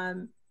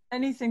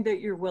anything that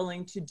you're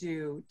willing to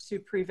do to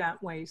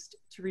prevent waste,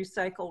 to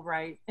recycle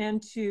right,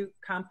 and to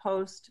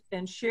compost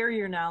and share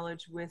your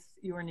knowledge with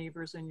your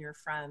neighbors and your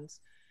friends,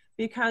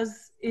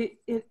 because it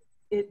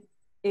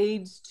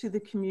aids to the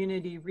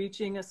community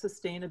reaching a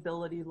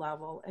sustainability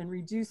level and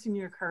reducing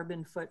your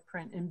carbon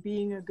footprint and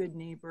being a good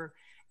neighbor.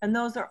 And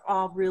those are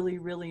all really,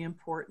 really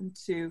important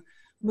to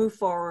move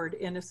forward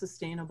in a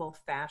sustainable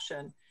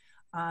fashion.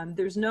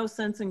 There's no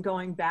sense in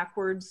going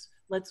backwards.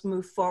 Let's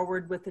move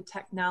forward with the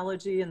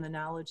technology and the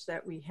knowledge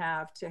that we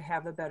have to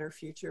have a better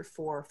future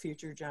for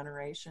future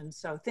generations.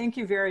 So thank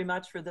you very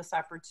much for this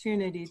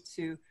opportunity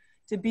to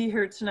be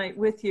here tonight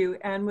with you.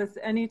 And with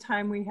any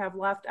time we have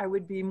left, I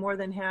would be more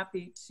than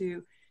happy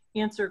to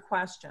answer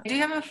questions. I do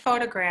have a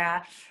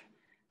photograph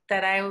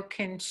that I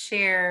can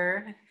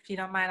share. If you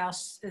don't mind,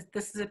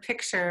 this is a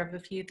picture of a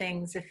few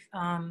things. If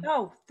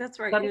oh, that's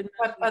right.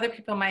 Other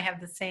people might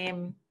have the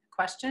same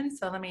question,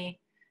 so let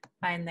me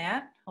find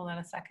that. Hold on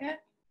a second.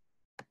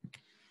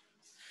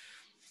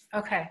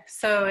 Okay,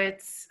 so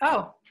it's,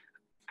 our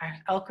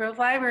Elk Grove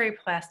Library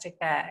plastic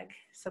bag.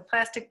 So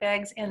plastic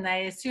bags, and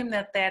I assume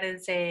that that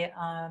is a,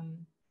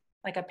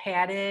 like a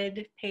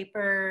padded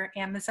paper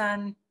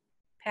Amazon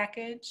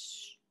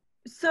package?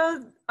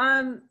 So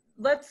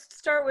let's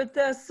start with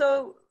this.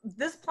 So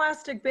this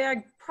plastic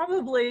bag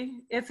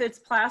probably, if it's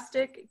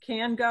plastic,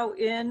 can go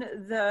in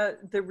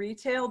the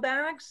retail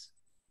bags.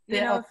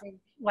 The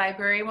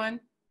library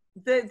one?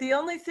 The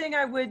only thing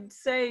I would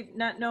say,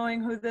 not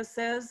knowing who this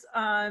is,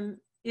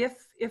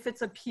 if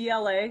it's a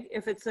PLA,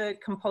 if it's a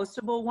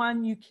compostable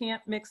one, you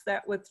can't mix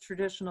that with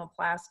traditional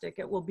plastic.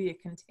 It will be a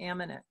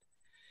contaminant.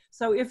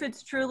 So if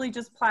it's truly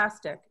just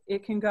plastic,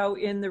 it can go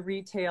in the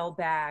retail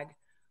bag,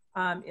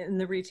 in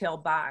the retail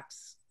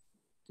box,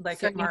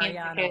 like So at you mean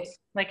Mariano's.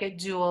 like at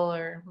Jewel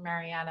or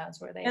Mariano's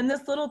where they, And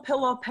this little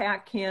pillow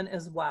pack can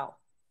as well.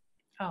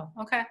 oh,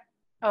 okay.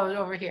 Oh,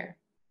 over here.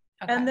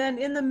 Okay. And then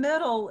in the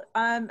middle,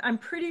 I'm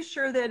pretty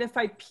sure that if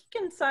I peek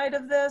inside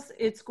of this,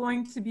 it's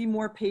going to be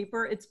more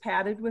paper. It's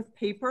padded with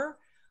paper.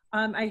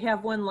 I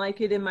have one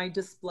like it in my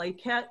display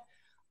kit.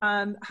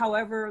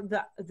 However,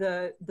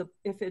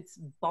 if it's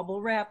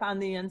bubble wrap on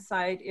the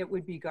inside, it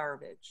would be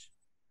garbage.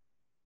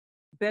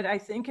 But I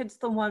think it's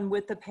the one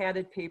with the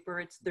padded paper.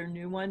 It's their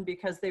new one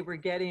because they were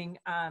getting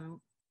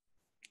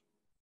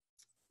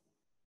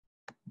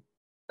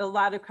a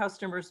lot of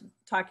customers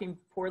talking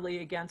poorly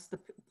against the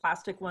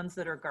plastic ones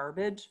that are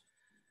garbage.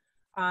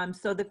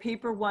 So the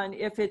paper one,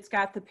 if it's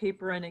got the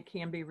paper in it,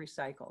 can be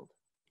recycled.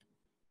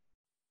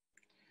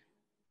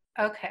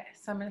 Okay,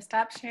 so I'm going to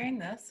stop sharing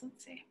this.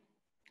 Let's see.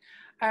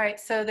 All right,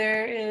 so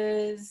there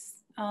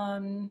is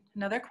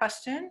another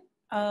question.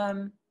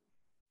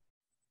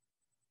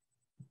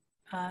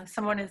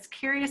 Someone is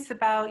curious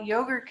about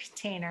yogurt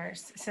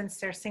containers since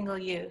they're single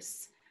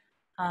use.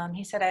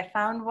 He said, I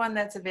found one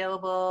that's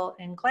available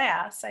in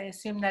glass. I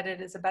assume that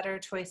it is a better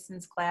choice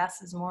since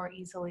glass is more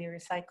easily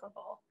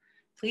recyclable.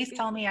 Please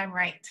tell me I'm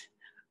right.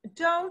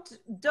 Don't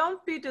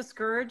be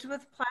discouraged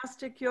with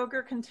plastic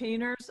yogurt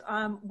containers.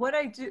 What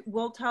I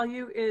will tell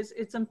you is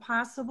it's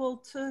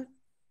impossible to,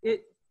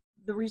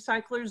 the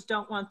recyclers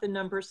don't want the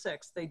number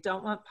 6. They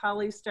don't want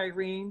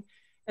polystyrene.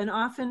 And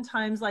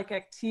oftentimes like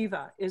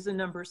Activa is a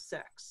number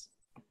 6.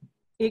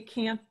 It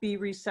can't be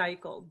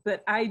recycled,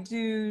 but I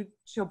do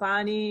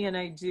Chobani and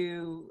I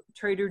do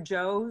Trader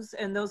Joe's,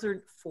 and those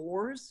are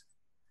 4s,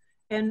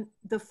 and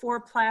the 4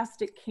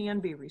 plastic can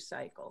be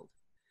recycled.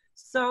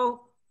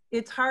 So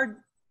it's hard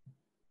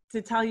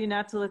to tell you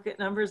not to look at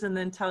numbers and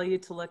then tell you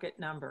to look at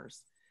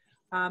numbers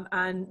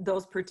on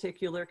those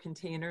particular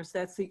containers.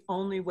 That's the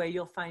only way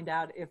you'll find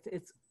out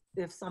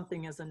if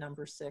something is a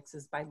number 6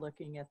 is by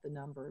looking at the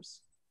numbers.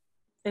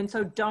 And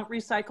so don't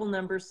recycle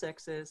number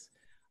 6s,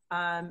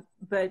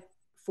 but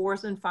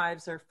 4s and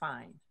 5s are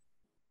fine.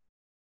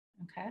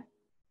 Okay.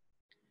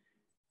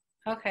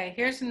 Okay,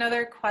 here's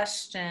another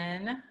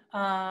question.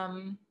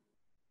 And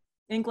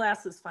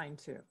glass is fine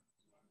too.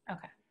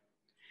 Okay.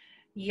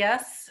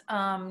 Yes,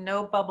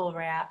 no bubble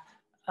wrap.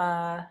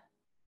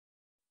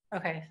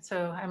 Okay,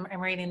 so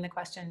I'm reading the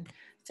question.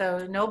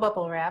 So no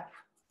bubble wrap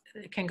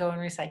can go in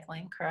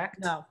recycling, correct?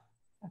 No.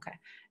 Okay.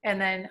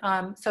 And then,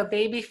 so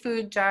baby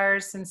food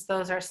jars, since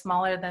those are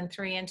smaller than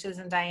 3 inches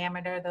in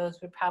diameter,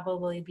 those would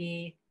probably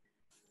be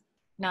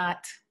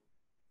not,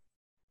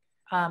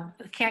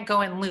 can't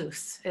go in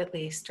loose at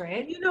least,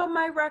 right? You know,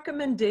 my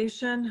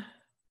recommendation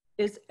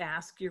is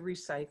ask your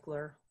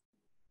recycler.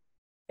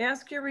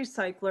 Ask your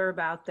recycler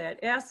about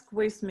that. Ask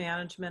Waste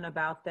Management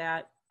about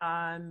that.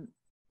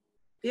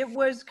 It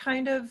was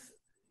kind of,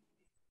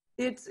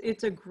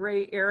 it's a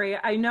gray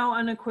area. I know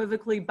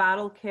unequivocally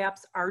bottle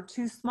caps are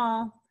too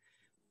small.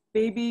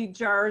 Baby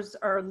jars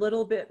are a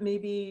little bit,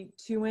 maybe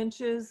 2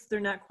 inches.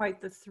 They're not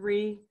quite the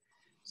 3.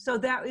 So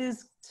that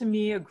is, to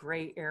me, a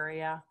gray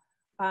area.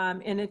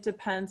 And it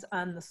depends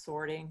on the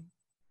sorting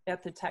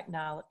at the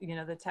technology, you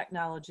know, the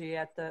technology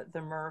at the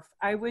MRF.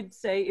 I would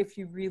say if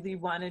you really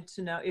wanted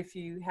to know, if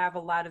you have a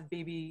lot of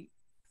baby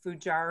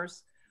food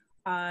jars,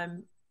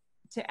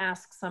 to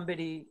ask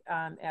somebody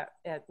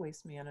at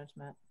Waste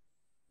Management.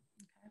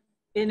 Okay.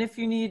 And if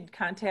you need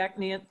contact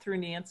through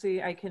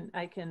Nancy, I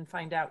can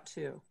find out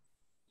too.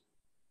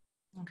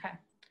 Okay.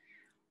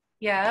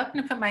 Yeah, I'm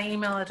gonna put my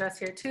email address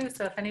here too.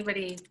 So if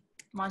anybody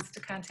wants to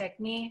contact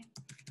me,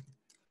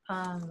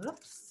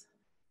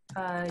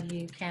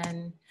 you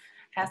can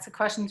ask a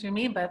question through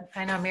me, but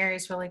I know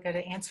Mary's really good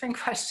at answering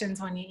questions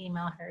when you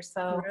email her.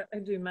 So I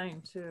do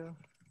mine too.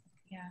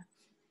 Yeah.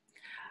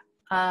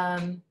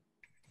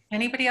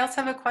 Anybody else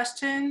have a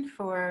question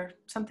for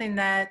something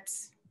that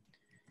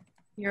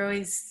you're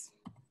always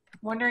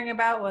wondering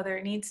about, whether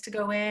it needs to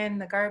go in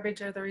the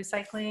garbage or the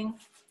recycling?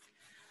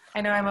 I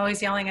know I'm always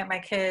yelling at my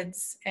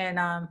kids, and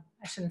I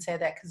shouldn't say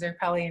that because they're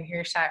probably in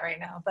earshot right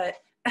now, but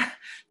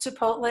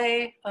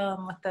Chipotle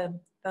with the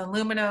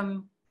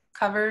aluminum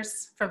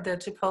covers from the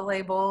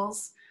Chipotle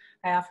bowls,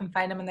 I often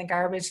find them in the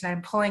garbage, and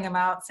I'm pulling them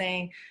out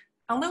saying,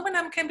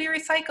 aluminum can be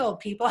recycled,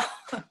 people.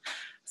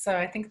 So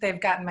I think they've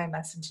gotten my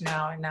message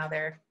now, and now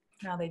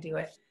they do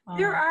it.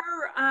 There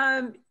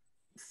are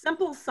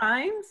simple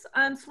signs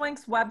on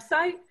SWANK's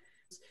website.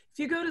 If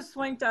you go to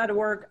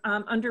swank.org,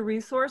 under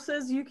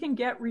resources, you can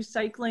get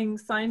recycling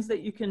signs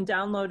that you can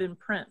download and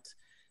print.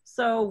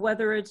 So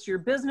whether it's your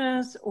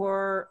business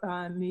or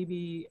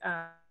maybe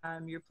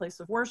your place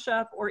of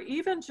worship, or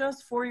even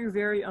just for your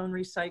very own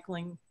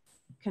recycling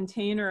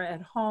container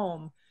at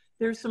home,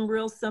 there's some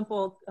real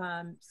simple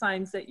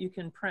signs that you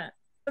can print.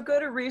 So go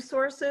to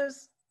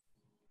resources.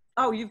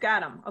 Oh, you've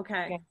got them.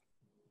 Okay. Yeah.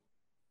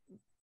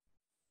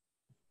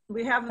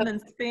 We have them in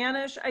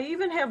Spanish. I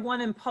even have one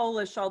in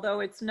Polish,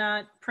 although it's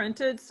not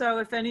printed. So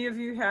if any of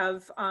you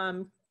have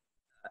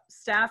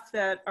staff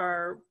that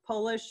are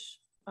Polish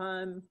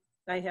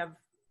I have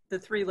the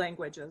 3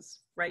 languages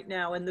right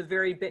now, and the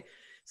very big.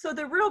 So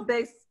the real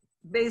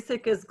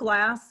basic is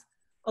glass,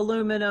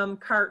 aluminum,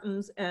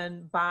 cartons,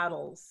 and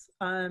bottles.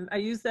 I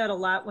use that a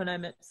lot when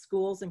I'm at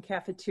schools and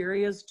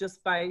cafeterias,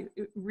 just by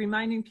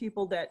reminding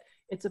people that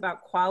it's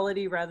about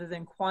quality rather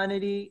than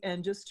quantity,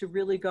 and just to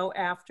really go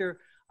after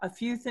a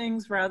few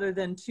things rather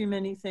than too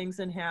many things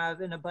and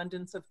have an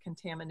abundance of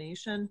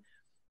contamination.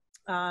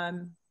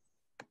 And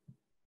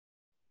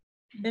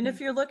if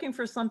you're looking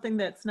for something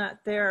that's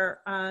not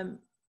there,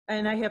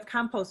 and I have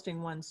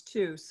composting ones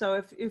too.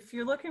 So if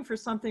you're looking for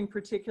something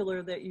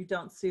particular that you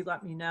don't see,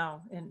 let me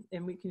know.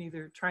 And we can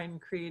either try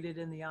and create it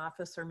in the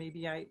office, or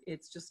maybe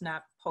it's just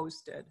not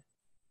posted.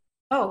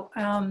 Oh,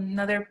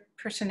 another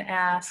person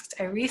asked,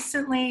 I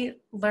recently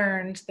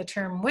learned the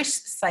term wish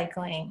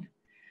cycling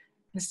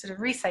instead of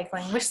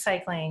recycling, wish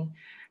cycling,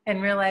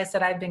 and realized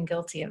that I've been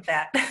guilty of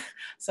that.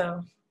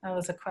 So that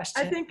was a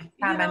question. I think,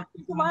 you know,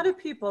 a lot of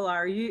people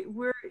are.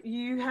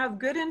 You have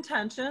good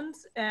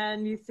intentions,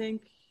 and you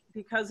think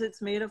because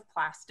it's made of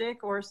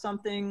plastic or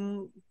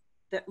something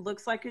that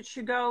looks like it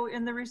should go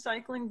in the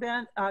recycling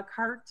bin,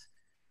 cart.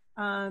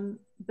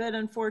 But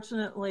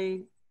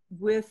unfortunately,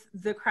 with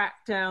the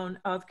crackdown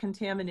of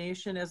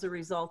contamination as a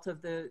result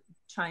of the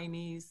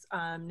Chinese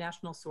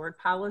national sword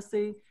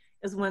policy,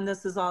 is when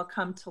this has all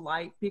come to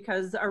light,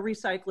 because our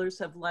recyclers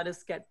have let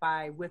us get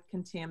by with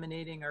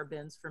contaminating our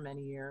bins for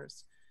many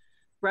years.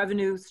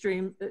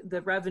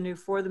 The revenue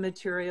for the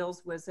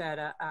materials was at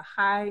a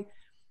high,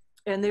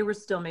 and they were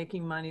still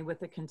making money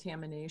with the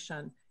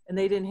contamination, and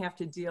they didn't have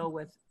to deal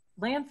with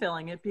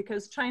landfilling it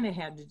because China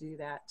had to do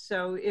that.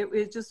 So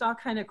it just all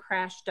kind of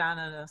crashed down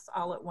on us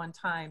all at one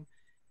time.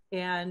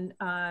 And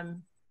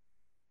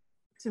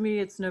to me,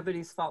 it's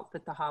nobody's fault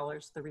but the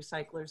haulers, the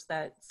recyclers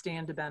that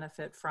stand to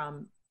benefit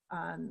from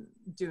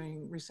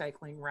doing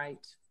recycling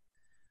right.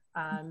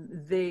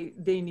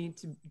 They need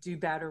to do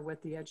better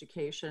with the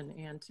education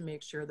and to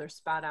make sure they're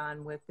spot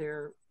on with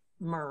their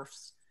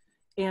MRFs,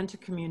 and to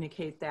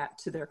communicate that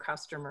to their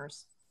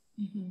customers.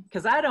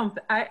 Because I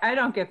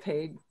don't get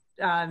paid,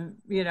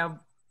 you know,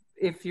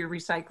 if your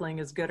recycling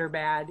is good or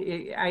bad.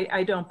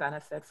 I don't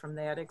benefit from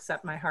that,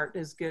 except my heart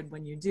is good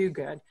when you do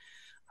good.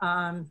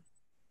 Well,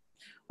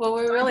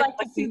 we're really I'd like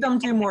to see them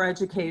do more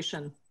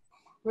education.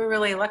 We're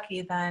really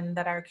lucky then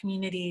that our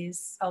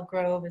communities, Elk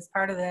Grove is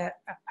part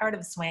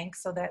of SWANK,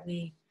 so that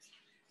we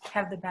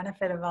have the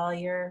benefit of all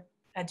your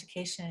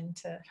education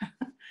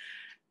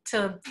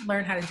to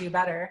learn how to do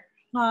better.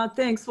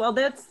 Thanks. Well,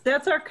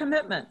 that's our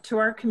commitment to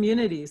our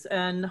communities,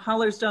 and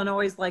haulers don't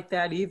always like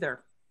that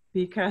either,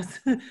 because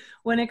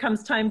when it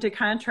comes time to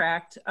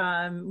contract,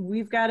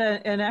 we've got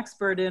an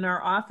expert in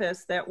our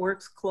office that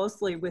works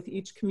closely with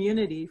each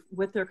community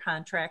with their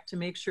contract to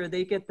make sure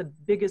they get the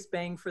biggest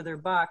bang for their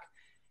buck.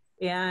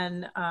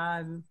 And,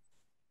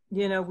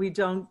 you know,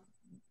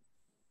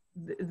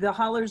 the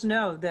haulers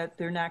know that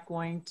they're not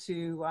going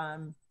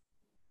to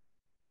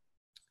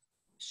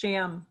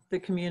sham the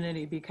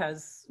community,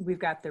 because we've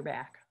got their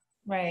back.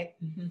 Right.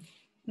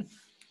 Mm-hmm.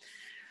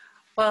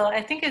 Well,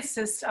 I think it's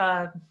just,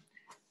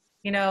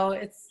 you know,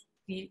 it's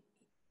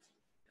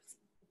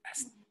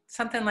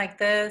something like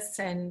this,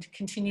 and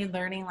continued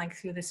learning like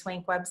through the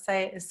SWANK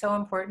website is so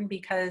important,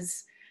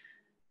 because,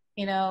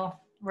 you know,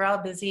 we're all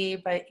busy,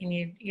 but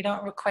you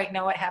don't quite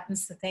know what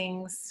happens to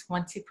things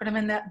once you put them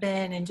in that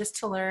bin. And just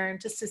to learn,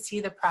 just to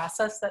see the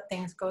process that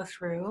things go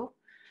through,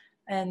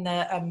 and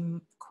the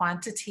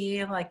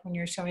quantity, like when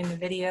you're showing the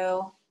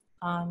video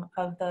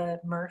of the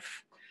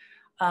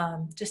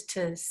MRF, just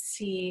to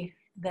see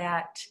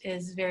that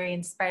is very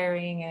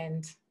inspiring,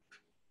 and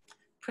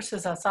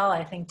pushes us all,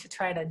 I think, to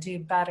try to do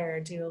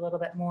better, do a little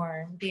bit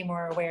more, be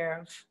more aware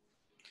of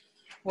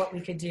what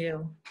we could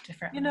do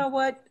differently. You know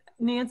what,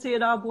 Nancy,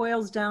 it all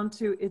boils down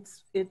to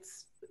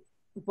it's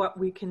what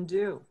we can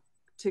do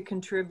to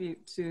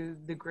contribute to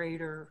the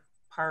greater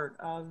part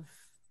of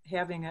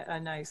having a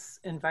nice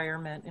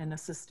environment and a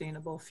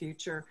sustainable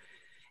future.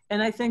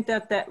 And I think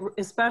that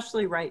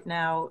especially right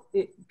now,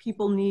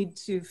 people need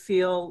to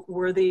feel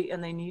worthy,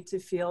 and they need to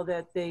feel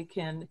that they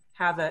can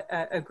have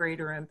a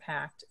greater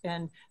impact.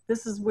 And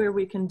this is where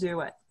we can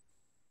do it.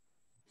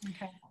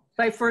 Okay.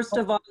 By first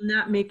of all,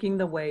 not making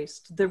the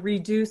waste. The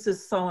reduce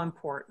is so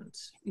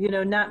important. You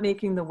know, not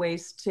making the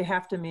waste, to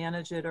have to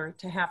manage it or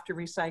to have to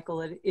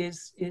recycle it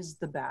is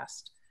the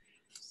best.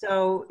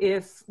 So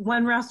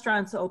when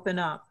restaurants open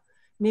up,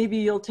 maybe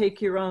you'll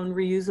take your own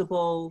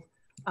reusable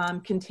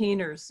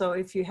containers. So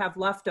if you have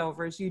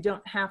leftovers, you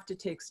don't have to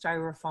take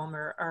styrofoam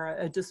or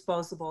a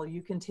disposable.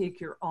 You can take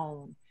your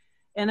own.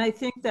 And I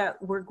think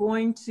that we're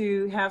going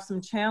to have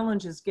some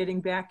challenges getting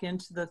back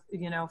into the,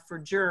 you know, for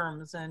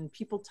germs and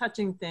people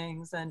touching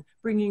things and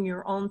bringing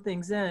your own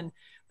things in.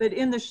 But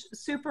in the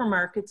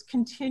supermarkets,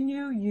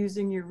 continue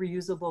using your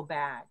reusable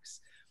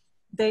bags.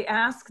 They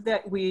ask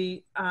that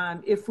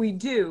if we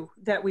do,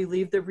 that we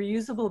leave the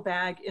reusable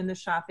bag in the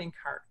shopping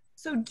cart.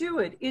 So do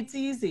it. It's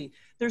easy.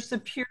 They're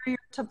superior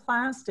to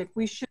plastic.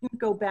 We shouldn't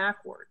go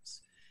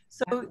backwards.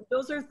 So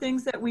those are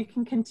things that we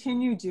can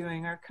continue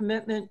doing, our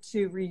commitment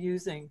to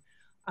reusing.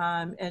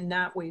 and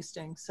not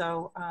wasting.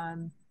 So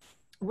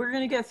we're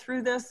going to get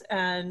through this,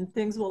 and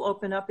things will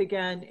open up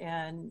again,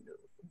 and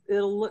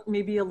it'll look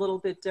maybe a little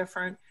bit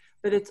different,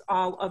 but it's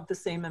all of the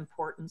same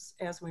importance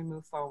as we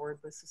move forward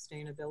with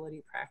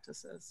sustainability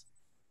practices.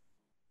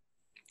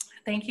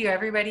 Thank you,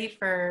 everybody,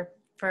 for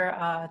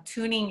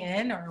tuning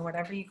in, or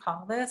whatever you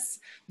call this,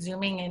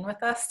 zooming in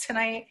with us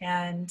tonight.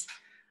 And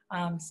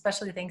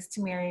especially thanks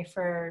to Mary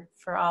for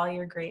all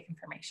your great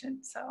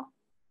information. So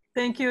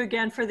thank you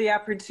again for the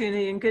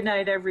opportunity, and good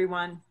night,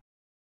 everyone.